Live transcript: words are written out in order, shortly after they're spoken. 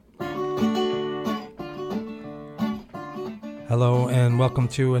Hello and welcome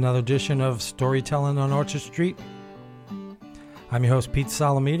to another edition of Storytelling on Orchard Street. I'm your host, Pete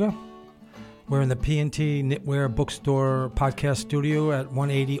Salamita. We're in the P&T Knitwear Bookstore podcast studio at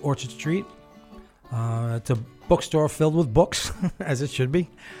 180 Orchard Street. It's a bookstore filled with books, as it should be.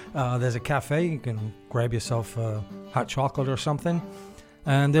 There's a cafe. You can grab yourself a hot chocolate or something.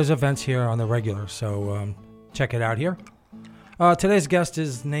 And there's events here on the regular, so check it out here. Today's guest,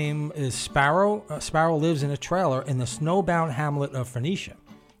 his name is Sparrow. Sparrow lives in a trailer in the snowbound hamlet of Phoenicia,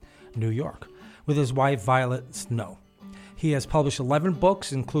 New York, with his wife, Violet Snow. He has published 11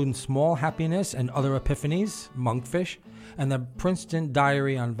 books, including Small Happiness and Other Epiphanies, Monkfish, and the Princeton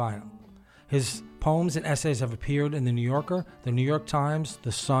Diary on Vinal. His poems and essays have appeared in The New Yorker, The New York Times,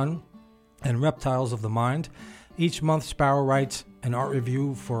 The Sun, and Reptiles of the Mind. Each month, Sparrow writes an art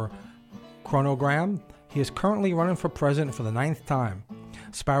review for Chronogram. He is currently running for president for the 9th time.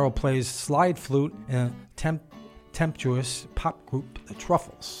 Sparrow plays slide flute in a tempestuous pop group, the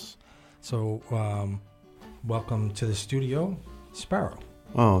Truffles. So, welcome to the studio, Sparrow.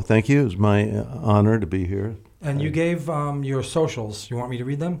 Oh, thank you. It's my honor to be here. And you gave your socials. You want me to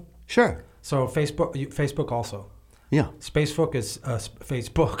read them? Sure. So Facebook also. Yeah. Facebook is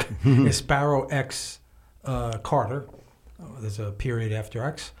Sparrow X Carter. There's a period after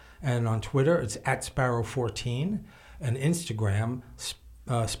X. And on Twitter, it's at Sparrow14. And Instagram,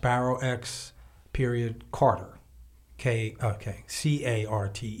 SparrowX period Carter. Carter.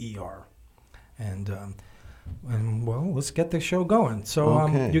 And well, let's get the show going. So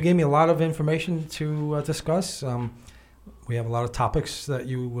you gave me a lot of information to discuss. We have a lot of topics that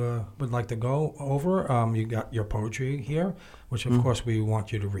you would like to go over. You got your poetry here, which of course we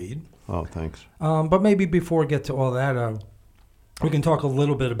want you to read. Oh, thanks. But maybe before we get to all that, we can talk a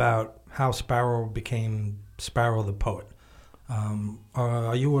little bit about how Sparrow became Sparrow the poet.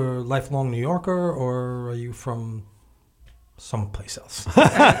 Are you a lifelong New Yorker, or are you from someplace else?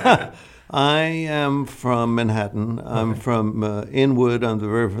 I am from Manhattan. I'm from Inwood. I'm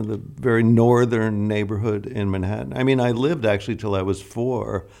from the very northern neighborhood in Manhattan. I mean, I lived actually till I was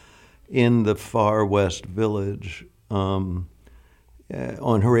 4 in the far west village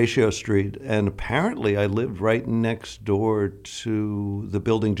on Horatio Street. And apparently I lived right next door to the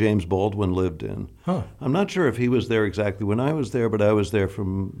building James Baldwin lived in. Huh. I'm not sure if he was there exactly when I was there, but I was there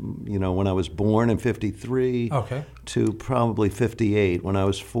from, when I was born in 53 to probably 58. When I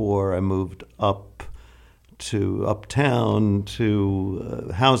was 4, I moved up to uptown to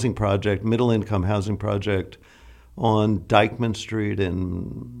a housing project, middle-income housing project on Dyckman Street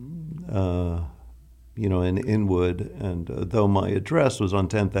in Inwood, and though my address was on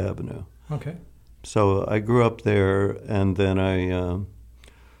 10th Avenue. Okay. So I grew up there, and then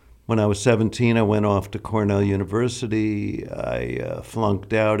when I was 17, I went off to Cornell University. I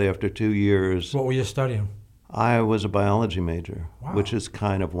flunked out after 2 years. What were you studying? I was a biology major, which is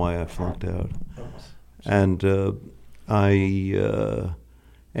kind of why I flunked out. And I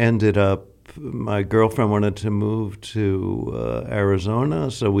ended up, my girlfriend wanted to move to Arizona,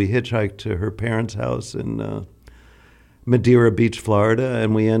 so we hitchhiked to her parents' house in Madeira Beach, Florida,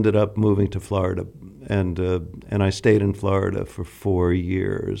 and we ended up moving to Florida. And I stayed in Florida for 4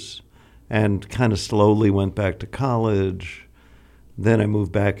 years and kind of slowly went back to college. Then I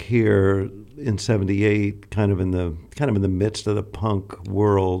moved back here in 78, kind of in the midst of the punk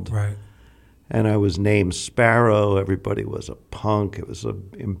world. Right. And I was named Sparrow. Everybody was a punk. It was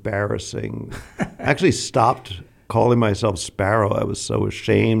embarrassing. I actually stopped calling myself Sparrow. I was so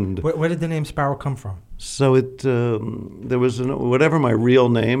ashamed. Where did the name Sparrow come from? So there was whatever my real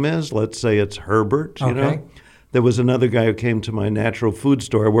name is. Let's say it's Herbert. You know. There was another guy who came to my natural food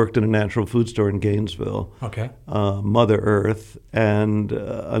store. I worked in a natural food store in Gainesville. Okay. Mother Earth, and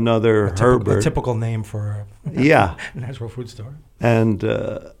another Herbert. A typical name for a natural food store. And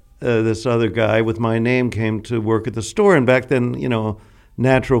this other guy with my name came to work at the store, and back then,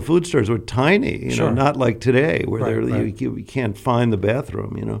 natural food stores were tiny, not like today where you can't find the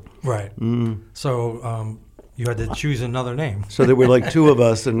bathroom, Right. So you had to choose another name. So there were like 2 of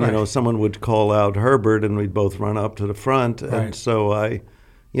us, and someone would call out Herbert, and we'd both run up to the front, and so I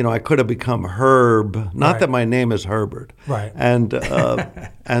could have become Herb. Not that my name is Herbert. Right. And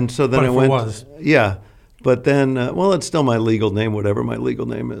so then but I went. It was. Yeah. But then, it's still my legal name, whatever my legal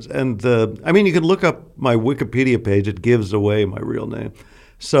name is. And, you can look up my Wikipedia page. It gives away my real name.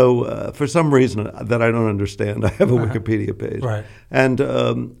 So for some reason that I don't understand, I have a Wikipedia page. Right. And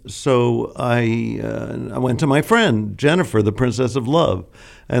so I went to my friend, Jennifer, the Princess of Love.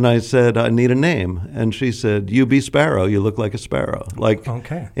 And I said, I need a name. And she said, you be Sparrow. You look like a sparrow.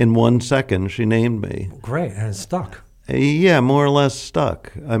 In 1 second, she named me. Great. And it stuck. Yeah, more or less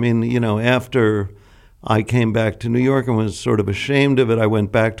stuck. After I came back to New York and was sort of ashamed of it. I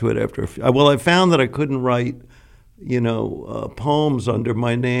went back to it after I found that I couldn't write, poems under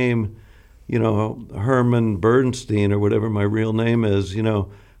my name, Herman Bernstein or whatever my real name is.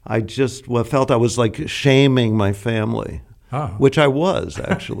 I just felt I was like shaming my family. Oh. Which I was,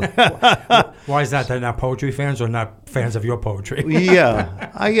 actually. Why is that? They're not poetry fans or not fans of your poetry?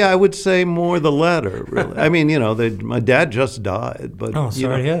 I would say more the latter, really. I mean, my dad just died. But,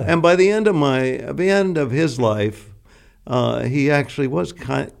 sorry to hear that. And by the end of his life, he actually was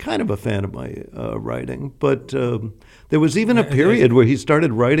kind of a fan of my writing. But there was even a period where he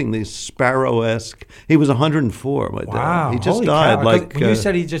started writing these Sparrow-esque. He was 104, my dad. Wow. He just Holy died. Cow. When you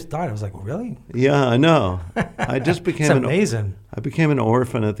said he just died, I was like, really? Yeah, I know. I just became amazing. I became an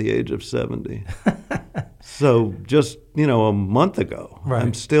orphan at the age of 70. So just, a month ago, right.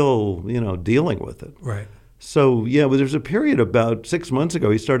 I'm still, dealing with it. Right. So, there's a period about 6 months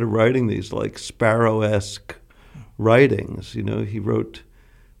ago, he started writing these like Sparrow-esque writings. He wrote,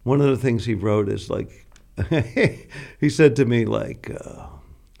 one of the things he wrote is like, he said to me like,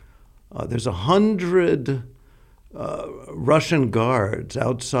 there's 100 Russian guards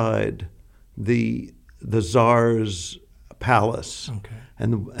outside the Tsar's palace, okay.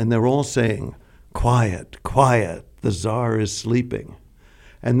 and they're all saying, "Quiet, quiet, the Tsar is sleeping."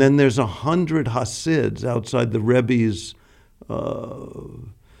 And then there's 100 Hasids outside the Rebbe's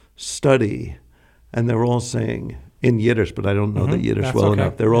study, and they're all saying in Yiddish, but I don't know the Yiddish That's well okay.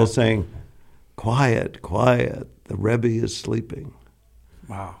 enough. They're all saying, "Quiet, quiet, the Rebbe is sleeping."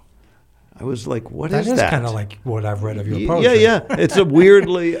 Wow. I was like, what is that? That is kind of like what I've read of your poetry. Yeah. It's a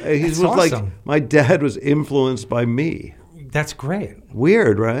weirdly, he was awesome. like, my dad was influenced by me. That's great.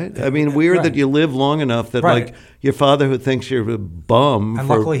 Weird, right? I mean, weird right. that you live long enough that like your father who thinks you're a bum. And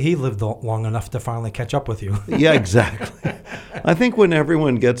luckily he lived long enough to finally catch up with you. Yeah, exactly. I think when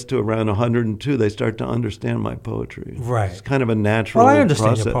everyone gets to around 102, they start to understand my poetry. Right. It's kind of a natural Well, I understand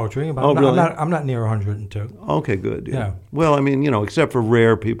process. your poetry. But Really? I'm not near 102. Okay, good. Yeah. Well, I mean, except for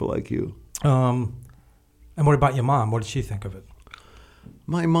rare people like you. And what about your mom? What did she think of it?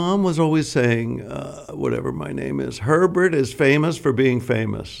 My mom was always saying, whatever my name is, Herbert is famous for being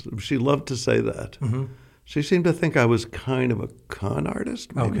famous. She loved to say that. Mm-hmm. She seemed to think I was kind of a con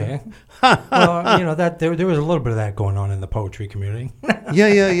artist, maybe. Okay. Well, that there was a little bit of that going on in the poetry community.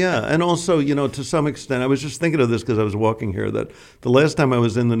 Yeah. And also, to some extent, I was just thinking of this because I was walking here, that the last time I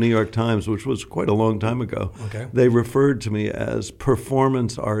was in the New York Times, which was quite a long time ago, they referred to me as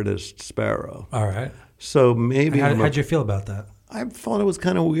performance artist Sparrow. All right. So maybe... How'd you feel about that? I thought it was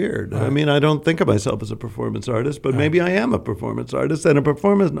kind of weird. Right. I mean, I don't think of myself as a performance artist, but maybe I am a performance artist. And a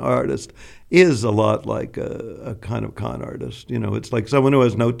performance artist is a lot like a kind of con artist. It's like someone who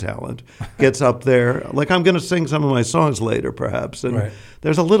has no talent gets up there. Like I'm going to sing some of my songs later, perhaps. And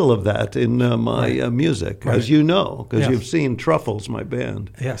there's a little of that in my music, as you know, because you've seen Truffles, my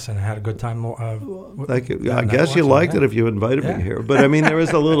band. Yes, and I had a good time. Thank you. I guess you liked it if you invited me here. But I mean, there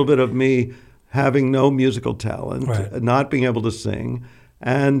is a little bit of me having no musical talent, not being able to sing,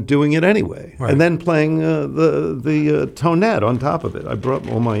 and doing it anyway. Right. And then playing the tonette on top of it. I brought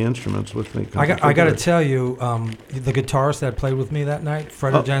all my instruments with me. I got to tell you, the guitarist that played with me that night,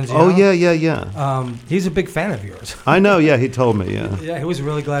 Fred Genziano. Oh, yeah. He's a big fan of yours. I know, he told me, Yeah, he was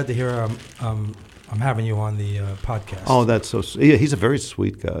really glad to hear I'm having you on the podcast. Oh, that's so sweet. Yeah, he's a very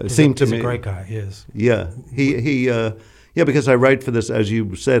sweet guy. He's a great guy, he is. Yeah, Yeah, because I write for this, as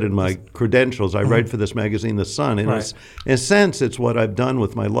you said in my credentials, I write for this magazine, The Sun. In a sense, it's what I've done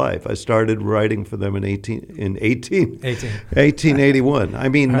with my life. I started writing for them in 1881. I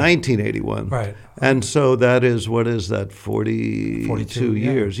mean, 1981. Right. And so that is, 42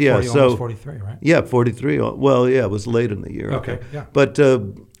 years. Yeah, 40, almost 43, right? Yeah, 43. Well, yeah, it was late in the year. Okay, yeah. But...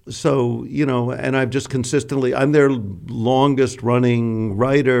 So, and I've just consistently, I'm their longest running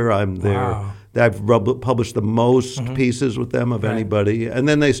writer. I'm their, I've published the most pieces with them of anybody. And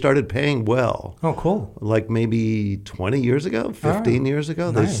then they started paying well. Oh, cool. Like maybe 20 years ago, 15 years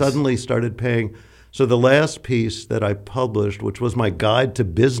ago. Nice. They suddenly started paying. So the last piece that I published, which was my guide to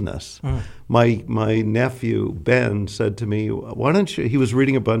business, my nephew, Ben, said to me, why don't you, he was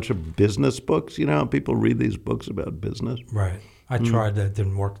reading a bunch of business books. You know how people read these books about business? Right. I tried that. It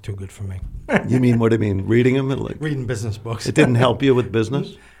didn't work too good for me. You mean, what do you mean? Reading them? Reading business books. It didn't help you with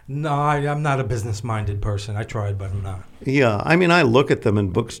business? No, I'm not a business-minded person. I tried, but I'm not. Yeah. I mean, I look at them in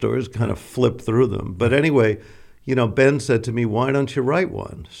bookstores, kind of flip through them. But anyway, Ben said to me, why don't you write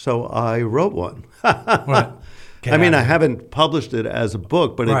one? So I wrote one. What? I mean, I haven't published it as a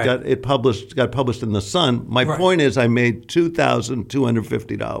book, but it got published in the Sun. My point is, I made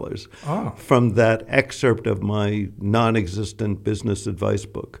 $2,250 from that excerpt of my non-existent business advice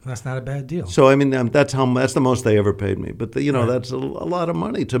book. That's not a bad deal. So I mean, that's the most they ever paid me. But that's a lot of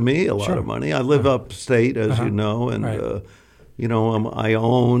money to me. A lot of money. I live upstate, as you know, and I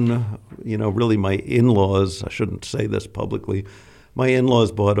own. Really, my in-laws. I shouldn't say this publicly. My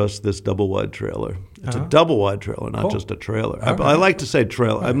in-laws bought us this double-wide trailer. It's a double-wide trailer, not just a trailer. I like to say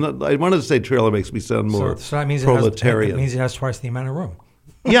trailer. I wanted to say trailer makes me sound more so that means proletarian. It means it has twice the amount of room.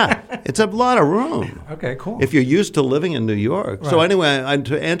 Yeah, it's a lot of room. Okay, cool. If you're used to living in New York. Right. So anyway,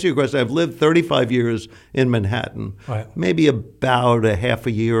 to answer your question, I've lived 35 years in Manhattan, maybe about a half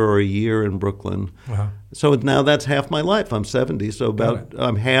a year or a year in Brooklyn. So now that's half my life. I'm 70, so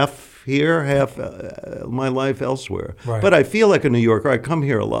I'm half here, half my life elsewhere. Right. But I feel like a New Yorker. I come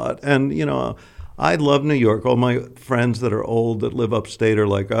here a lot, and I love New York. All my friends that are old that live upstate are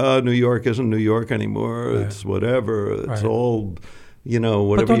like, New York isn't New York anymore. Right. It's whatever. It's old.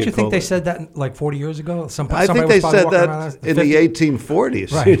 Whatever. But don't you think call they it. said that like 40 years ago? I think they said that in the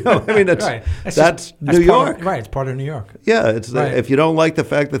 1840s. Right. I mean, that's New York. It's part of New York. Yeah, if you don't like the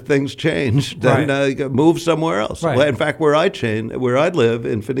fact that things change, then move somewhere else. Right. Well, in fact, where I live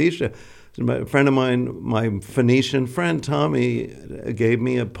in Phoenicia, a friend of mine, my Phoenician friend Tommy, gave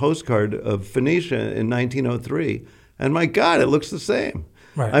me a postcard of Phoenicia in 1903, and my God, it looks the same.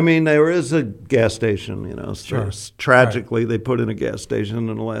 Right. I mean, there is a gas station, tragically they put in a gas station in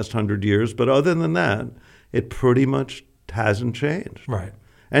the last 100 years, but other than that, it pretty much hasn't changed. Right.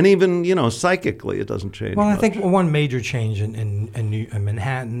 And even, psychically, it doesnn't change much. I think one major change in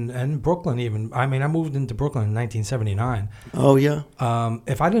Manhattan and Brooklyn even, I mean, I moved into Brooklyn in 1979. Oh, yeah?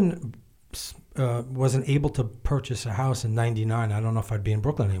 If I wasn't able to purchase a house in 99, I don't know if I'd be in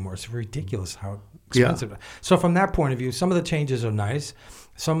Brooklyn anymore. It's ridiculous how expensive. Yeah. So from that point of view, some of the changes are nice.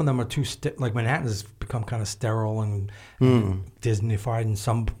 Some of them are too like Manhattan has become kind of sterile and Disneyfied in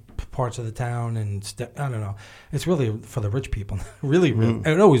some parts of the town, and I don't know. It's really for the rich people. really,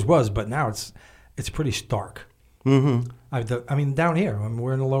 it always was, but now it's pretty stark. Mm-hmm. I mean, down here,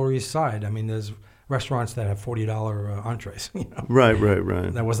 we're in the Lower East Side. I mean, there's restaurants that have $40 entrees. Right.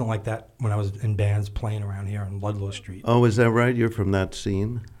 That wasn't like that when I was in bands playing around here on Ludlow Street. Oh, is that right? You're from that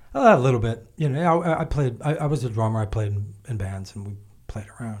scene? A little bit. I played. I was a drummer. I played in bands, and we played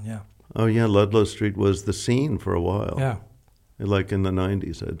around. Yeah. Oh yeah, Ludlow Street was the scene for a while. Yeah. Like in the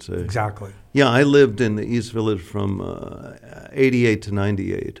 90s, I'd say. Exactly. Yeah, I lived in the East Village from 88 to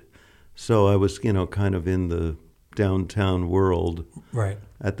 98, so I was kind of in the downtown world. Right.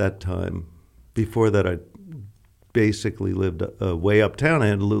 At that time. Before that, I basically lived way uptown. I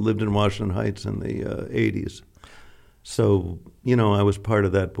had lived in Washington Heights in the 80s. So, I was part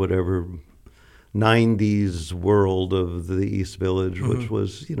of that whatever 90s world of the East Village, which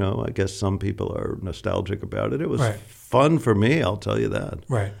was, I guess some people are nostalgic about it. It was fun for me, I'll tell you that.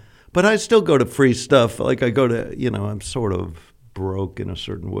 Right. But I still go to free stuff. Like I go to, I'm sort of broke in a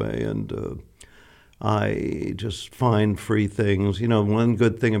certain way, and I just find free things. One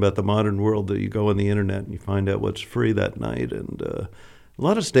good thing about the modern world that you go on the internet and you find out what's free that night, and a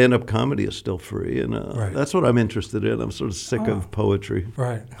lot of stand-up comedy is still free, and that's what I'm interested in. I'm sort of sick of poetry.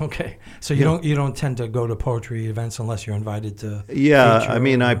 Right. Okay. So you don't tend to go to poetry events unless you're invited to. Yeah. I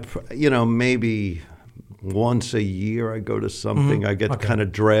mean, maybe once a year I go to something. I get kind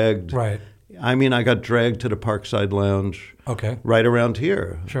of dragged. Right. I mean, I got dragged to the Parkside Lounge. Okay. Right around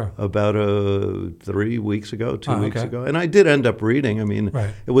here. Sure. About 3 weeks ago, 2 weeks ago. And I did end up reading. I mean,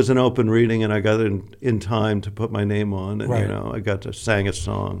 it was an open reading, and I got in time to put my name on. And, I got to sang a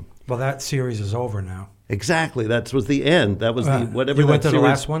song. Well, that series is over now. Exactly. That was the end. That was whatever. You went to the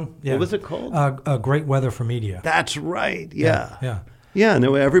last one? Yeah. What was it called? Great Weather for Media. That's right. Yeah. Yeah. Yeah, and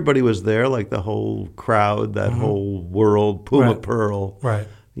everybody was there, like the whole crowd, that whole world, Puma Pearl. Right.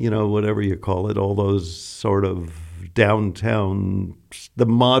 Whatever you call it, all those sort of downtown, the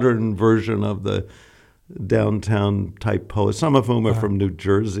modern version of the downtown type poets, some of whom are from New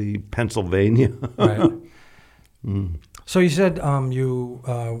Jersey, Pennsylvania. Right. So you said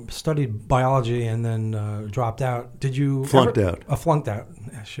you studied biology and then dropped out. Did you flunked out? Flunked out.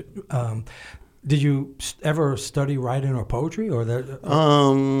 Did you ever study writing or poetry, or that?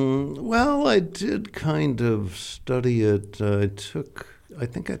 Well, I did kind of study it. I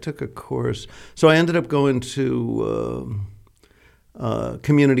think I took a course. So I ended up going to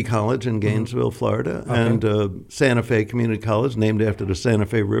community college in Gainesville, Florida, and Santa Fe Community College, named after the Santa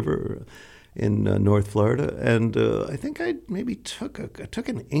Fe River in North Florida. And I think I maybe took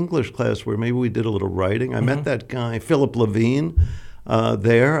an English class where maybe we did a little writing. I met that guy, Philip Levine,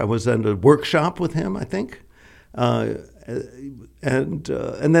 there. I was at a workshop with him, I think. And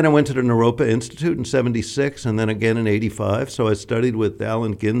then I went to the Naropa Institute in '76, and then again in '85. So I studied with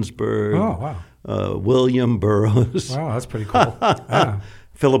Allen Ginsberg, William Burroughs. Wow, that's pretty cool. Yeah.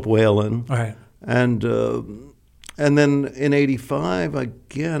 Philip Whalen. Right. And then in '85,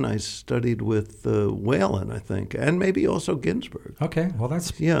 again, I studied with Whalen, I think, and maybe also Ginsberg. Okay, well,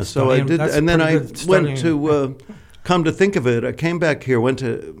 that's So I did, and then I went to. Come to think of it, I came back here, went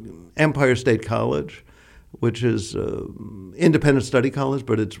to Empire State College, which is independent study college,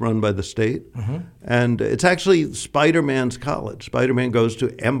 but it's run by the state. Mm-hmm. And it's actually Spider-Man's college. Spider-Man goes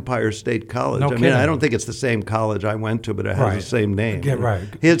to Empire State College. No kidding. I don't think it's the same college I went to, but it has the same name. Yeah, right.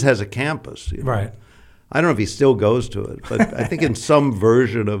 His has a campus. Right. I don't know if he still goes to it, but I think in some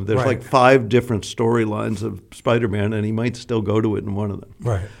version of, there's like 5 different storylines of Spider-Man, and he might still go to it in one of them.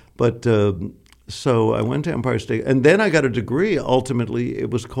 Right. But so I went to Empire State, and then I got a degree. Ultimately, it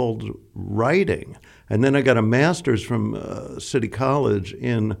was called writing. And then I got a master's from City College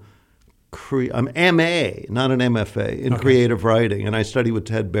in MA, not an MFA, in creative writing. And I studied with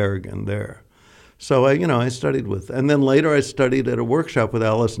Ted Berrigan there. So I studied with, and then later I studied at a workshop with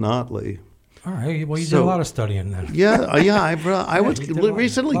Alice Notley. All right. Well, you did a lot of studying then. Yeah. I was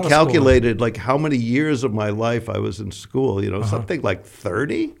recently calculated like how many years of my life I was in school. Something like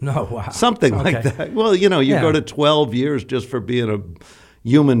 30. No, wow. Something like that. Well, you go to 12 years just for being a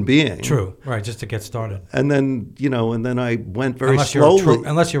human being. True. Right. Just to get started. And then I went very slowly.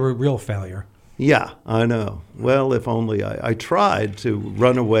 Unless you're a real failure. Yeah, I know. Well, if only I tried to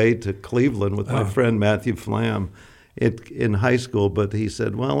run away to Cleveland with my friend Matthew Flam. In high school, but he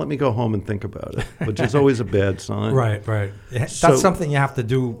said, well, let me go home and think about it, which is always a bad sign. Right. That's something you have to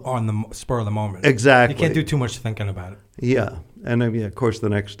do on the spur of the moment. Exactly. You can't do too much thinking about it. Yeah. And of course, the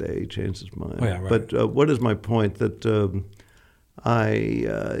next day he changed his mind. Oh, yeah, right. But what is my point? That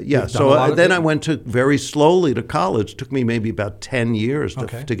then I went very slowly to college. It took me maybe about 10 years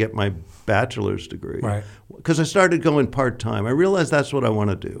to get my bachelor's degree. Right. Because I started going part-time. I realized that's what I want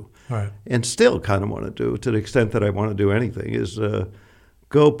to do. Right. And still kind of want to do, to the extent that I want to do anything, is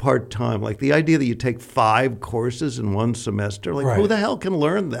go part-time. Like the idea that you take 5 courses in one semester, who the hell can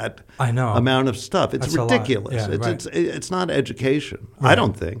learn that amount of stuff? It's ridiculous. Yeah, it's not education, right. I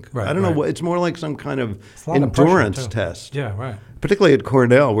don't think. Right, I don't know. It's more like some kind of endurance endurance test. Yeah, right. Particularly at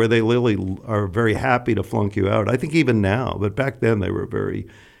Cornell, where they literally are very happy to flunk you out. I think even now, but back then they were very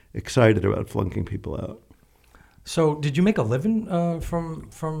excited about flunking people out. So, did you make a living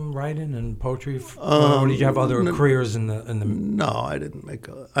from writing and poetry, or did you have other careers in the? No, I didn't make.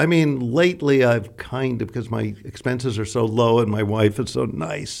 Lately I've kind of, because my expenses are so low and my wife is so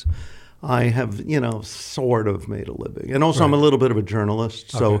nice, I have sort of made a living, and also I'm a little bit of a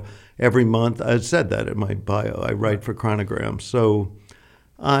journalist. So every month, I said that in my bio, I write for Chronogram. So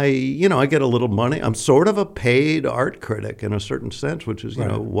I get a little money. I'm sort of a paid art critic in a certain sense, which is,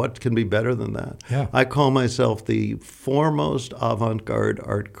 what can be better than that? Yeah. I call myself the foremost avant-garde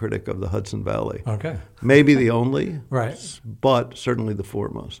art critic of the Hudson Valley. Okay. Maybe the only, right, but certainly the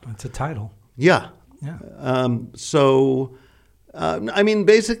foremost. It's a title. Yeah. Yeah.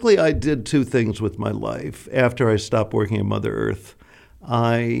 Basically I did 2 things with my life after I stopped working at Mother Earth.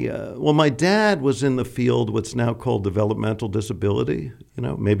 My dad was in the field, what's now called developmental disability.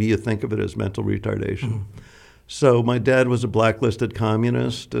 Maybe you think of it as mental retardation. Mm-hmm. So my dad was a blacklisted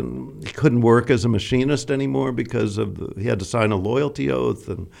communist, and he couldn't work as a machinist anymore because he had to sign a loyalty oath.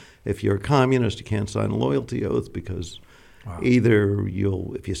 And if you're a communist, you can't sign a loyalty oath because either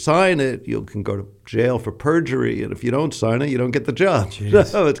if you sign it, you can go to jail for perjury, and if you don't sign it, you don't get the job.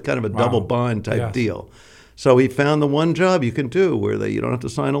 So it's kind of a double bind type deal. So he found the one job you can do where you don't have to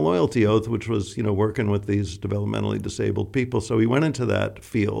sign a loyalty oath, which was, working with these developmentally disabled people. So he went into that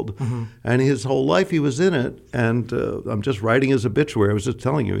field, and his whole life he was in it. And I'm just writing his obituary. I was just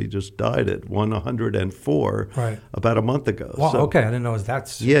telling you, he just died at 104 about a month ago. Wow, okay. I didn't know it was that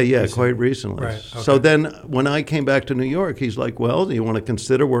recent. Quite recently. Right, okay. So then when I came back to New York, he's like, well, do you want to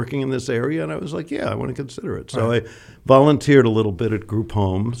consider working in this area? And I was like, yeah, I want to consider it. So I volunteered a little bit at group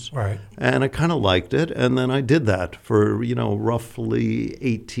homes, and I kind of liked it. And then I did that for, roughly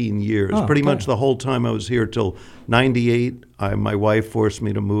 18 years. Pretty much the whole time I was here till 98. My wife forced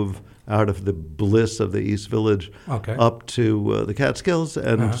me to move out of the bliss of the East Village up to the Catskills.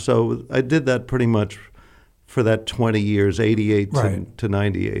 And so I did that pretty much for that 20 years, 88 to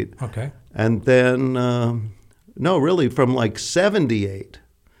 98. Okay. And then, really from like 78.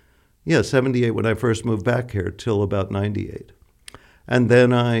 Yeah, 78 when I first moved back here till about 98. And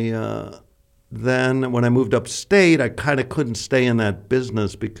then Then when I moved upstate, I kind of couldn't stay in that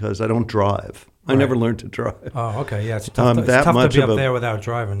business because I don't drive. I never learned to drive. Oh, okay. Yeah, it's tough, it's tough to be up there without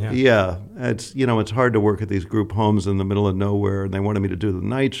driving, yeah. Yeah. It's hard to work at these group homes in the middle of nowhere, and they wanted me to do the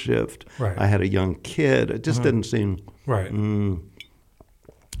night shift. Right. I had a young kid. It just didn't seem... Right.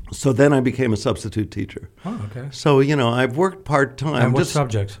 So then I became a substitute teacher. Oh, okay. So, I've worked part-time. And what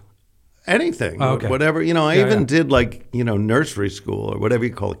subjects? Anything. Oh, okay. Whatever. I even did nursery school or whatever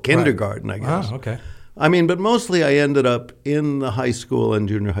you call it, kindergarten, I guess. Oh, okay. I mean, but mostly I ended up in the high school and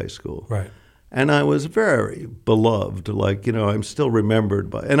junior high school. Right. And I was very beloved. I'm still remembered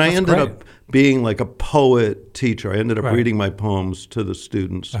by. And I ended up being like a poet teacher. I ended up reading my poems to the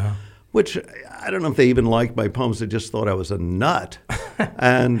students, which I don't know if they even liked my poems. They just thought I was a nut.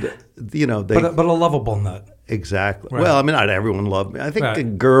 And, But a lovable nut. Exactly. Right. Well, I mean, not everyone loved me. I think the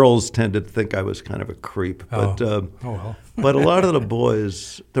girls tended to think I was kind of a creep. But, but a lot of the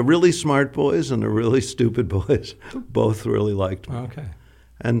boys, the really smart boys and the really stupid boys, both really liked me. Okay.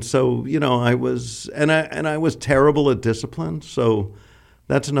 And so, I was, and I was terrible at discipline. So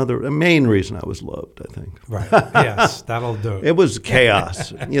that's a main reason I was loved, I think. Right. Yes, that'll do it. It was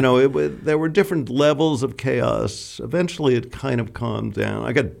chaos. There were different levels of chaos. Eventually, it kind of calmed down.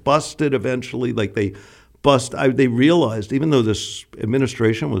 I got busted eventually, they realized, even though this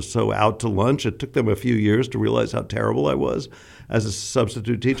administration was so out to lunch, it took them a few years to realize how terrible I was as a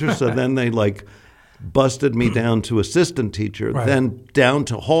substitute teacher. So then they busted me down to assistant teacher, then down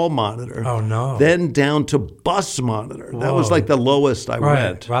to hall monitor. Oh, no. Then down to bus monitor. Whoa. That was the lowest I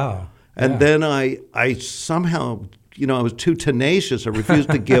went. Wow. And then I somehow, I was too tenacious. I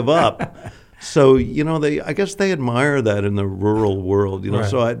refused to give up. So, I guess they admire that in the rural world,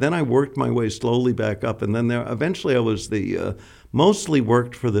 So then I worked my way slowly back up. And then eventually I was mostly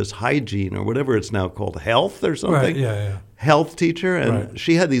worked for this hygiene or whatever it's now called, health or something. Right, yeah. Health teacher. And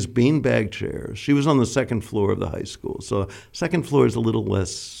she had these beanbag chairs. She was on the second floor of the high school. So second floor is a little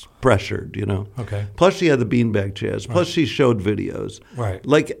less pressured, Okay. Plus she had the beanbag chairs. Plus she showed videos. Right.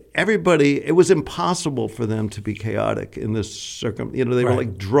 Everybody, it was impossible for them to be chaotic in this they were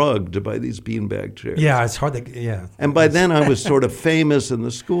drugged by these beanbag chairs. Yeah, it's hard to, And by then I was sort of famous in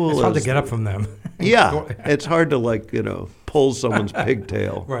the school. It's hard to get up from them. Yeah. It's hard to pull someone's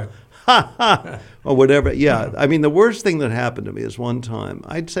pigtail. Right. Or whatever. Yeah. I mean, the worst thing that happened to me is one time,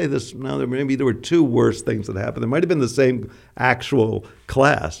 I'd say this now, there were two worst things that happened. There might have been the same actual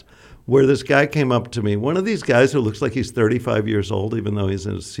class where this guy came up to me, one of these guys who looks like he's 35 years old, even though he's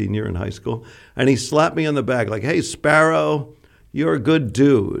a senior in high school, and he slapped me on the back like, "Hey, Sparrow, you're a good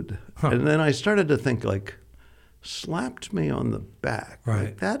dude." And then I started to think slapped me on the back.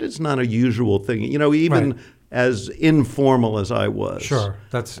 Right. That is not a usual thing. Even as informal as I was. Sure.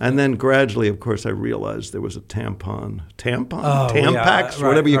 And then gradually, of course, I realized there was a Tampax,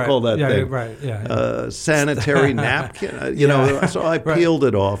 whatever you call that thing. Right, yeah. Sanitary napkin, so I peeled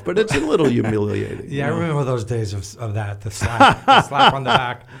it off, but it's a little humiliating. Yeah, I remember those days of that, the slap on the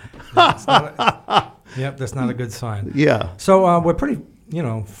back. That's not a good sign. Yeah. So we're pretty,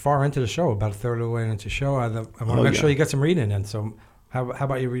 far into the show, about a third of the way into the show. I want to make sure you get some reading in, so... How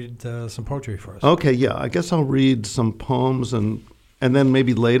about you read some poetry for us? Okay, yeah. I guess I'll read some poems and then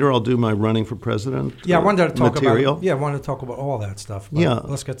maybe later I'll do my running for president. Yeah, I wanted to talk material. I wanted to talk about all that stuff.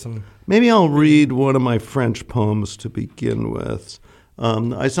 Let's get some. Maybe I'll read one of my French poems to begin with.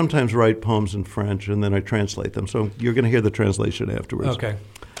 I sometimes write poems in French and then I translate them. So you're going to hear the translation afterwards. Okay.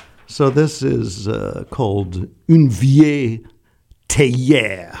 So this is called Une vieille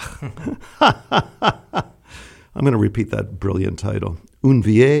théière. I'm going to repeat that brilliant title. Une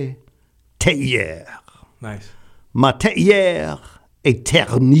vieille théière. Nice. Ma théière est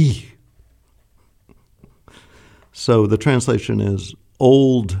ternie. So the translation is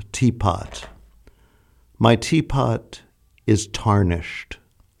old teapot. My teapot is tarnished.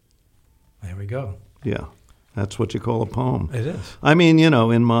 There we go. Yeah. That's what you call a poem. It is. I mean,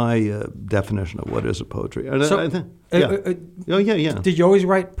 in my definition of what is a poetry. Yeah. Did you always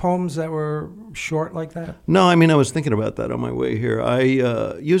write poems that were short like that? No, I mean, I was thinking about that on my way here. I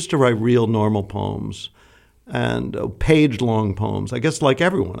used to write real normal poems and page-long poems. I guess like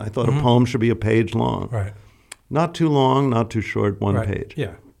everyone, I thought a poem should be a page long. Right. Not too long, not too short, one page.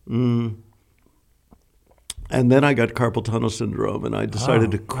 Yeah. And then I got carpal tunnel syndrome, and I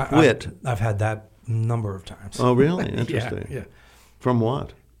decided to quit. I've had that number of times. Oh, really? Interesting. Yeah. From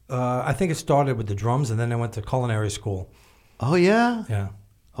what? I think it started with the drums, and then I went to culinary school. Oh, yeah? Yeah.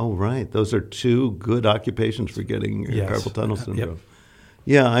 Oh, right. Those are two good occupations for getting carpal tunnel syndrome. Yep.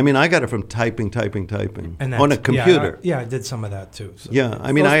 Yeah, I mean, I got it from typing And on a computer. Yeah, I did some of that too. So Yeah,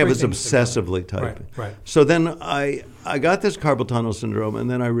 I mean, I was three things together. obsessively typing. Right. So then I got this carpal tunnel syndrome, and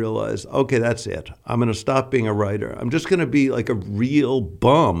then I realized, okay, that's it. I'm going to stop being a writer. I'm just going to be like a real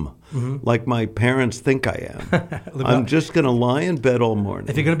bum, like my parents think I am. I'm just going to lie in bed all morning.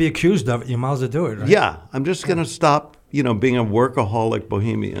 If you're going to be accused of it, you might as well do it, right? Yeah, I'm just going to stop, being a workaholic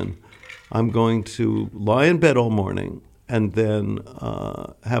bohemian. I'm going to lie in bed all morning and then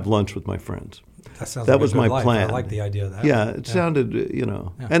have lunch with my friends. That was my plan. I like the idea of that. Yeah, it sounded,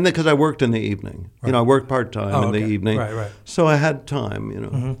 and because I worked in the evening. Right. I worked part-time in the evening. Right. So I had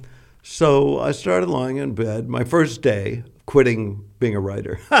time, So I started lying in bed, my first day, quitting being a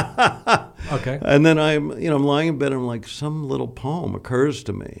writer. Okay. And then I'm lying in bed and I'm like, some little poem occurs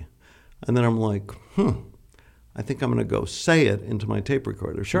to me. And then I'm like, I think I'm going to go say it into my tape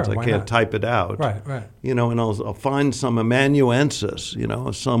recorder since I can't type it out. Right. And I'll find some amanuensis,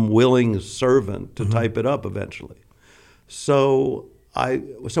 some willing servant to type it up eventually. So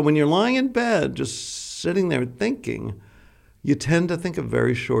when you're lying in bed, just sitting there thinking, you tend to think of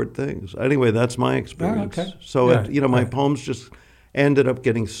very short things. Anyway, that's my experience. Oh, okay. So, my poems just ended up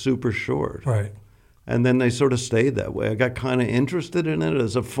getting super short. Right. And then they sort of stayed that way. I got kind of interested in it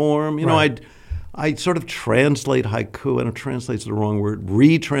as a form. I sort of translate haiku. I know translate's the wrong word.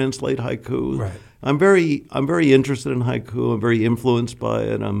 Retranslate haiku. Right. I'm very interested in haiku. I'm very influenced by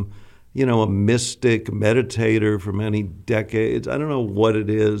it. I'm, a mystic meditator for many decades. I don't know what it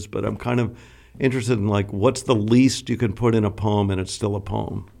is, but I'm kind of interested in what's the least you can put in a poem and it's still a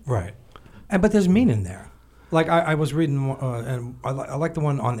poem. Right. But there's meaning there. Like I was reading, and I like the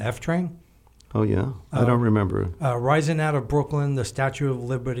one on the F train. Oh, yeah? I don't remember. Rising out of Brooklyn, the Statue of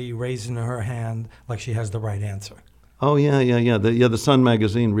Liberty raising her hand like she has the right answer. Oh, yeah. The Sun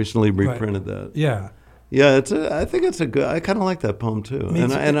magazine recently reprinted that. Yeah. Yeah, I think it's a good. I kind of like that poem too,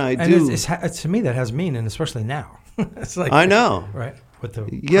 and I do. It's to me that has meaning, especially now. It's like I know, right? With the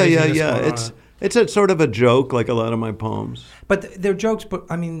yeah. It's a sort of a joke, like a lot of my poems. But they're jokes. But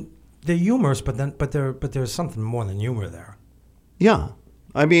I mean, they're humorous. But there's something more than humor there. Yeah,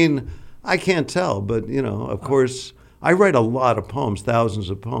 I mean, I can't tell, but of course, I write a lot of poems, thousands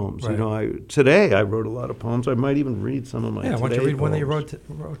of poems. Right. Today I wrote a lot of poems. I might even read some of my. Yeah, why don't you read one that you wrote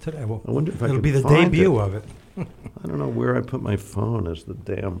today? Well, I wonder if it'll be the debut of it. I don't know where I put my phone is the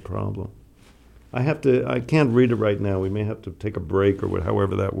damn problem. I can't read it right now. We may have to take a break or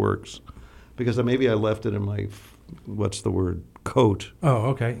however that works, because maybe I left it in my what's the word, coat. Oh,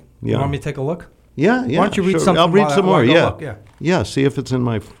 okay. Yeah. You want me to take a look? Yeah. Why don't you read something? I'll read some more. Yeah. Yeah. See if it's in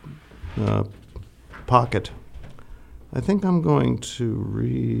my pocket. I think I'm going to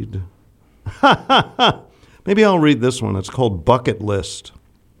read. Maybe I'll read this one. It's called Bucket List.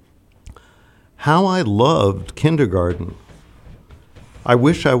 How I loved kindergarten. I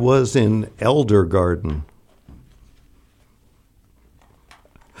wish I was in elder garden.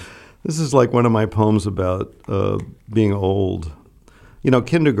 This is like one of my poems about being old.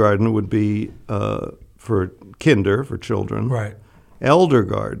 Kindergarten would be for children. Right. Elder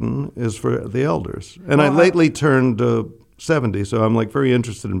garden is for the elders. And I lately turned 70, so I'm very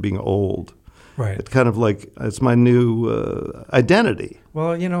interested in being old. Right. It's kind of it's my new identity.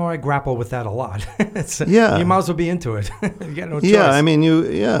 Well, I grapple with that a lot. Yeah. You might as well be into it. You got no choice. Yeah, I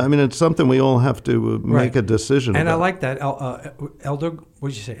mean, it's something we all have to make a decision and about. I like that. Elder, what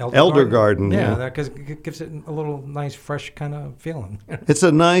did you say? Elder garden. Yeah, because it gives it a little nice, fresh kind of feeling. It's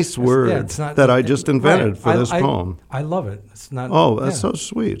a nice word that I just invented for this poem. I love it. It's not. Oh, that's so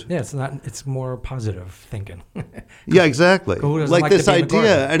sweet. Yeah, it's not. It's more positive thinking. Yeah, exactly. Who doesn't like this to be in the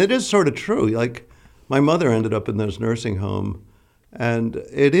garden? idea, and it is sort of true. My mother ended up in this nursing home, and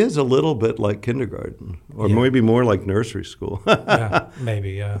it is a little bit like kindergarten, or maybe more like nursery school. Yeah,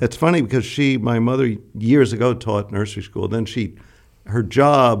 maybe, yeah. It's funny because my mother years ago taught nursery school. Then her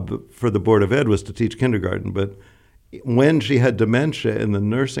job for the Board of Ed was to teach kindergarten. But when she had dementia in the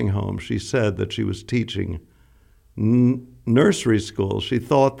nursing home, she said that she was teaching nursery school. She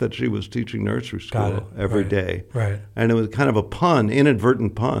thought that she was teaching nursery school every day. Right. And it was kind of a pun,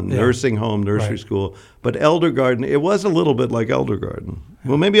 inadvertent pun, nursing home, nursery school. But elder garden, it was a little bit like elder garden.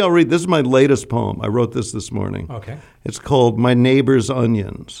 Well, maybe I'll read, this is my latest poem. I wrote this morning. Okay. It's called My Neighbor's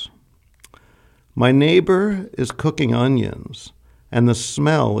Onions. My neighbor is cooking onions, and the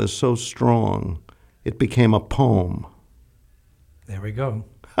smell is so strong, it became a poem. There we go.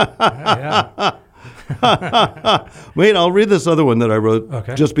 Yeah. Wait, I'll read this other one that I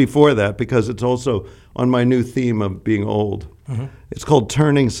wrote just before that, because it's also on my new theme of being old. Mm-hmm. It's called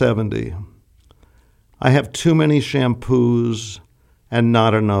Turning 70. I have too many shampoos and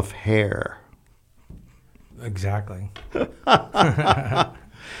not enough hair. exactly.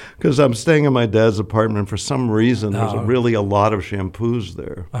 Because I'm staying in my dad's apartment for some reason. There's really a lot of shampoos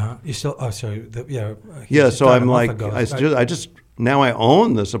there. You still? Oh, sorry. Yeah. just So died a I'm month like, ago. I just now I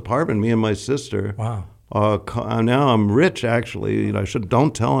own this apartment. Me and my sister. Wow. Now I'm rich. Actually, you know,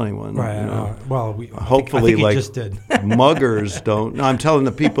 don't tell anyone. Right. You know. Well, Hopefully, I think like you just did. muggers don't. No, I'm telling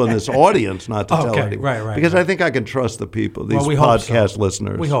the people in this audience not to tell anyone. Right. Because I think I can trust the people. These we hope podcast so.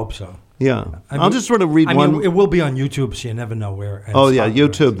 listeners. We hope so. Yeah. I'll just sort of read one. It will be on YouTube, so you never know where. It Oh yeah, stops.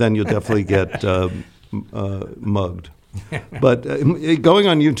 YouTube. Then you'll definitely get mugged. But going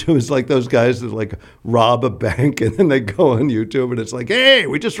on YouTube is like those guys that like rob a bank and then they go on YouTube and it's like, hey,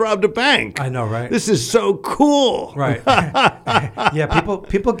 we just robbed a bank. I know, right? This is so cool. Right. Yeah,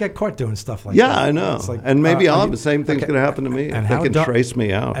 people get caught doing stuff like that. Yeah, I know. It's like, and maybe the same thing's going to happen to me if they can trace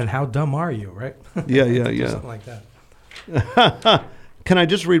me out. And how dumb are you, right? Yeah. Something like that. Can I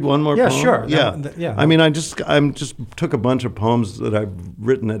just read one more poem? Sure. Yeah. I mean, I just took a bunch of poems that I've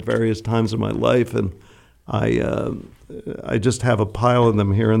written at various times in my life, and I just have a pile of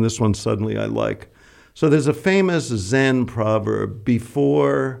them here, and this one suddenly I like. So there's a famous Zen proverb: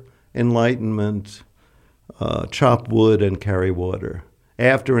 before enlightenment, chop wood and carry water.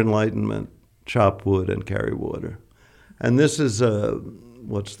 After enlightenment, chop wood and carry water. And this is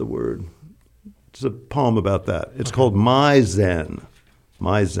what's the word? It's a poem about that. It's called My Zen.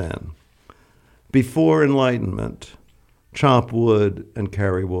 My Zen. Before enlightenment, chop wood and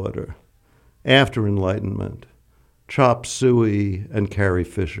carry water. After enlightenment, chop suey and carry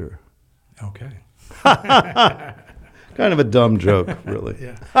fisher. Okay. Kind of a dumb joke, really.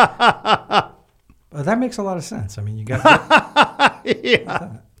 Yeah. That makes a lot of sense. I mean, you got.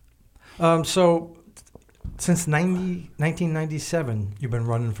 Yeah. So, since 1997, you've been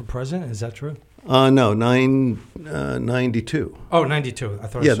running for president. Is that true? No, 92. Oh, 92. I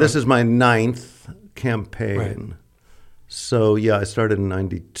thought. Yeah, this is my 9th campaign. Right. So, yeah, I started in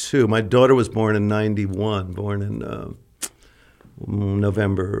 92. My daughter was born in 91, born in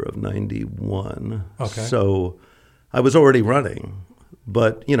November of 91. Okay. So I was already running.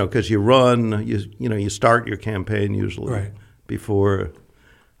 But, you know, because you run, you start your campaign usually before.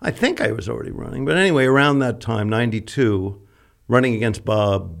 I think I was already running. But anyway, around that time, 92, running against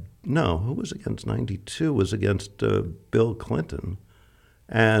who was against 92? Was against Bill Clinton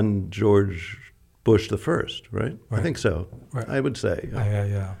and George Bush the first, right? I think so. Right. I would say.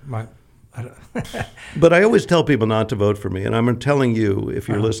 Yeah. But I always tell people not to vote for me, and I'm telling you, if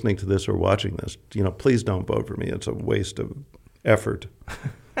you're listening to this or watching this, please don't vote for me. It's a waste of effort.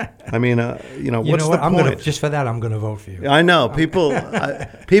 I mean, what's the point? Just for that, I'm going to vote for you. I know.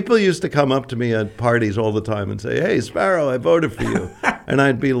 People used to come up to me at parties all the time and say, hey, Sparrow, I voted for you. And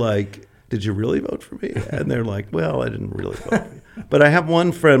I'd be like, did you really vote for me? And they're like, well, I didn't really vote for you. But I have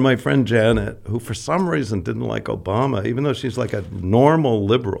one friend, my friend Janet, who for some reason didn't like Obama, even though she's like a normal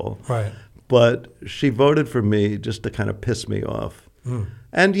liberal. Right. But she voted for me just to kind of piss me off. Mm.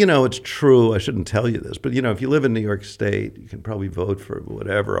 And, it's true. I shouldn't tell you this. But, if you live in New York State, you can probably vote for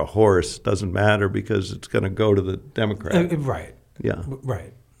whatever, a horse. Doesn't matter because it's going to go to the Democrat. Right. Yeah.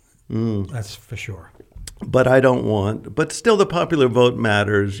 Right. Mm. That's for sure. But I don't want. But still the popular vote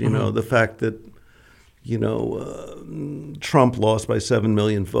matters. The fact that, Trump lost by 7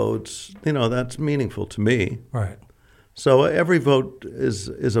 million votes, that's meaningful to me. Right. So every vote is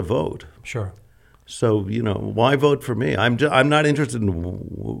a vote. Sure. So, why vote for me? I'm not interested in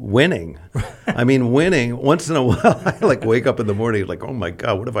winning. I mean, winning, once in a while, I wake up in the morning like, oh my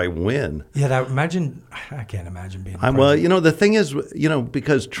God, what if I win? Yeah, I can't imagine being well, the thing is,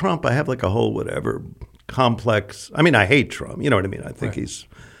 because Trump, I have a whole whatever complex. I mean, I hate Trump. You know what I mean? I think he's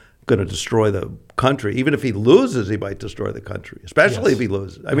going to destroy the country. Even if he loses, he might destroy the country, especially if he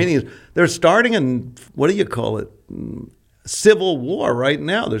loses. I mean, they're starting in, what do you call it? Civil war right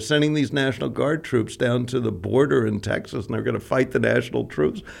now. They're sending these National Guard troops down to the border in Texas, and they're going to fight the national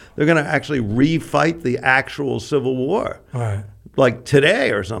troops. They're going to actually refight the actual Civil War, like today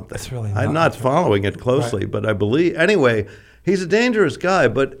or something. That's really I'm not following it closely, but I believe anyway. He's a dangerous guy,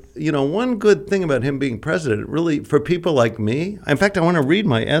 but one good thing about him being president, really, for people like me. In fact, I want to read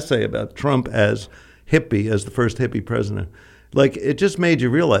my essay about Trump as hippie, as the first hippie president. It just made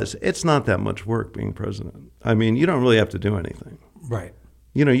you realize it's not that much work being president. I mean, you don't really have to do anything. Right.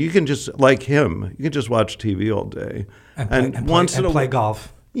 You can just, like him, you can just watch TV all day. And play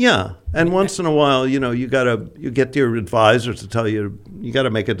golf. Yeah. And once in a while, you get your advisors to tell you got to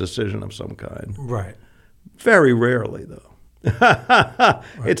make a decision of some kind. Right. Very rarely, though.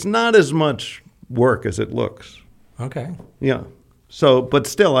 It's not as much work as it looks. Okay. Yeah. So, but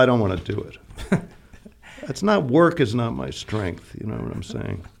still, I don't want to do it. Work is not my strength. You know what I'm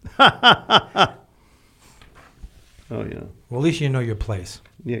saying? Oh, yeah. Well, at least you know your place.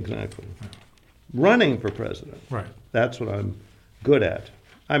 Yeah, exactly. Running for president. Right. That's what I'm good at.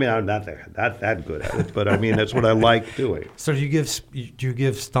 I mean, I'm not that good at it, but I mean, that's what I like doing. So do you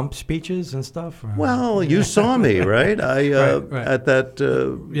give stump speeches and stuff? Or? Well, you saw me, right? Right. At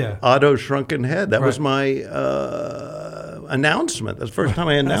that Otto Shrunken Head. That was my announcement. That's the first time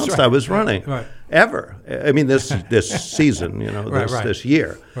I announced I was running ever. I mean, this season, this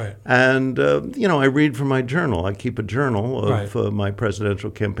year. Right. And I read from my journal. I keep a journal of my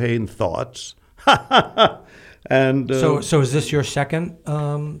presidential campaign thoughts. And so is this your second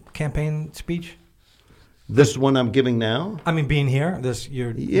campaign speech? This one I'm giving now? I mean, being here,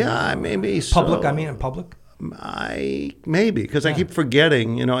 maybe public. so. I mean, in public. Maybe because I keep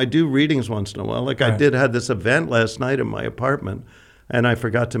forgetting. I do readings once in a while. Like I had this event last night in my apartment, and I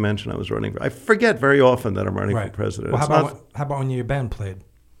forgot to mention I was running. I forget very often that I'm running for president. Well, how about when your band played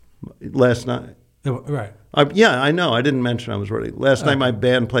last night? Right. I know. I didn't mention I was running. Last night my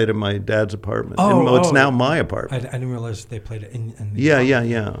band played in my dad's apartment. It's now my apartment. I didn't realize they played it in the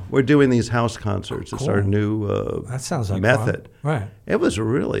Yeah. We're doing these house concerts. Cool. It's our new that sounds like method. Fun. Right. It was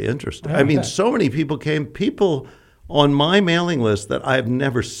really interesting. Yeah, I mean, so many people came. People on my mailing list that I've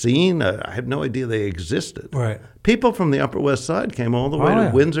never seen. I had no idea they existed. Right. People from the Upper West Side came all the way to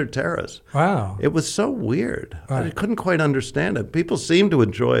Windsor Terrace. Wow. It was so weird. Right. I couldn't quite understand it. People seemed to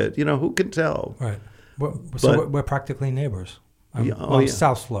enjoy it. Who can tell? Right. So we're practically neighbors. I'm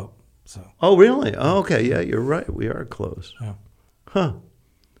South Slope. So. Oh, really? Oh, okay. Yeah, you're right. We are close. Yeah. Huh.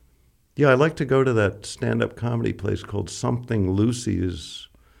 Yeah, I like to go to that stand-up comedy place called Something Lucy's.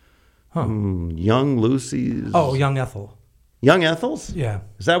 Young Lucy's. Oh, Young Ethel. Young Ethel's? Yeah.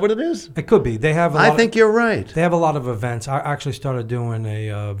 Is that what it is? It could be. They have. I think you're right. They have a lot of events. I actually started doing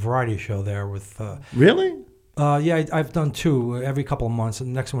a variety show there with. Really? Yeah, I've done 2 every couple of months. The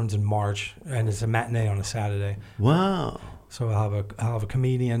next one's in March, and it's a matinee on a Saturday. Wow. So I'll have a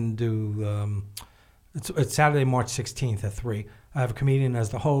comedian do. It's Saturday, March 16th at 3. I have a comedian as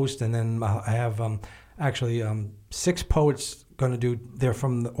the host, and then I have actually 6 poets going to do. They're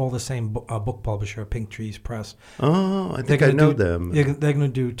from all the same book publisher, Pink Trees Press. Oh, I think I know them. They're going to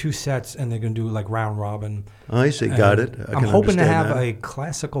do 2 sets, and they're going to do like round robin. I see. Got it. I'm hoping to have a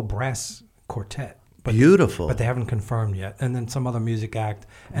classical brass quartet. Beautiful. But they haven't confirmed yet. And then some other music act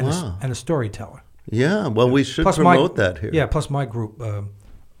and a storyteller. Yeah, well, we should promote that here. Yeah, plus my group.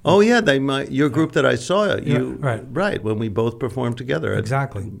 Your group that I saw you right when we both performed together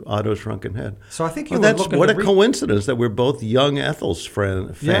exactly at Otto Shrunken Head. So I think what a coincidence that we're both young Ethel's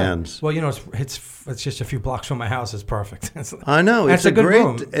fans. Yeah. Well, it's just a few blocks from my house. It's perfect. I know it's a good great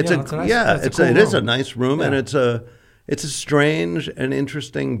room. It is a nice room, and it's a strange and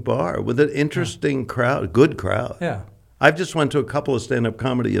interesting bar with an interesting crowd, good crowd. Yeah. I've just went to a couple of stand-up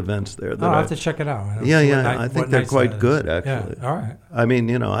comedy events there. I'll have to check it out. I think they're quite good, actually. Yeah, all right. I mean,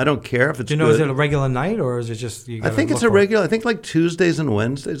 I don't care if it's Do you know, is it a regular night, or is it just... I think it's a regular... I think like Tuesdays and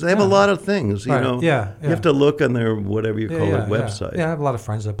Wednesdays. They have a lot of things, you know. Yeah. You have to look on their, whatever you call it, website. Yeah, I have a lot of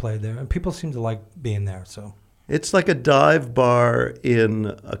friends that played there, and people seem to like being there, so... It's like a dive bar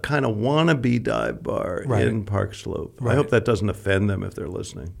in a kind of wannabe dive bar in Park Slope. Right. I hope that doesn't offend them if they're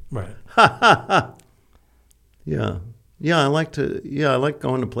listening. Right. Yeah. Yeah, I like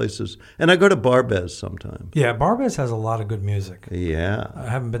going to places. And I go to Barbez sometimes. Yeah, Barbez has a lot of good music. Yeah. I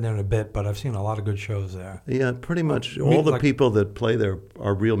haven't been there in a bit, but I've seen a lot of good shows there. Yeah, pretty much all the people that play there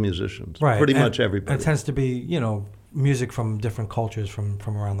are real musicians. Right. Pretty much everybody. It tends to be, music from different cultures from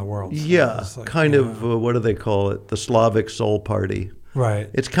around the world. So yeah, kind of, what do they call it? The Slavic Soul Party. Right.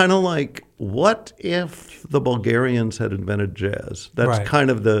 It's kind of like, what if the Bulgarians had invented jazz? That's kind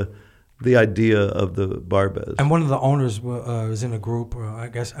of the idea of the Barbez. And one of the owners was in a group, I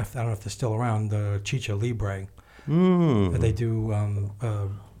guess, I don't know if they're still around, the Chicha Libre. They do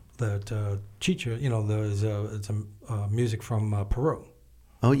the Chicha, it's music from Peru.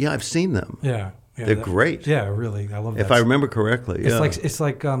 Oh, yeah, I've seen them. Yeah. They're great. Yeah, really. I love that. If I remember correctly, yeah. It's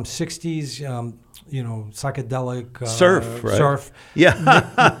like 60s, psychedelic surf, right? Surf.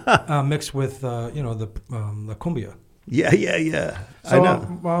 Yeah. Mixed with, the cumbia. Yeah. So, I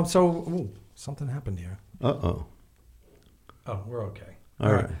know. Something happened here. Uh-oh. Oh, we're okay.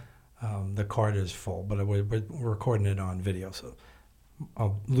 All right. The card is full, but we're recording it on video, so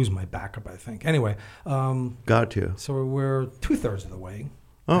I'll lose my backup, I think. Anyway. Got you. So we're 2/3 of the way.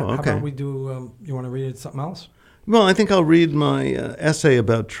 Oh, okay. How about we do, you want to read something else? Well, I think I'll read my essay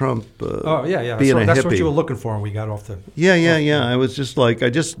about Trump being a hippie. That's what you were looking for, and we got off the... Yeah. I was just I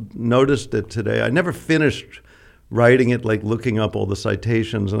just noticed it today. I never finished writing it, looking up all the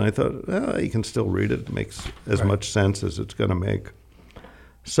citations, and I thought, you can still read it. It makes as much sense as it's going to make.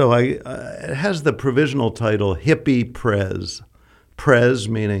 So it has the provisional title Hippie Prez. Prez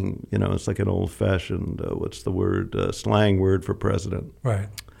meaning, it's like an old-fashioned, slang word for president. Right.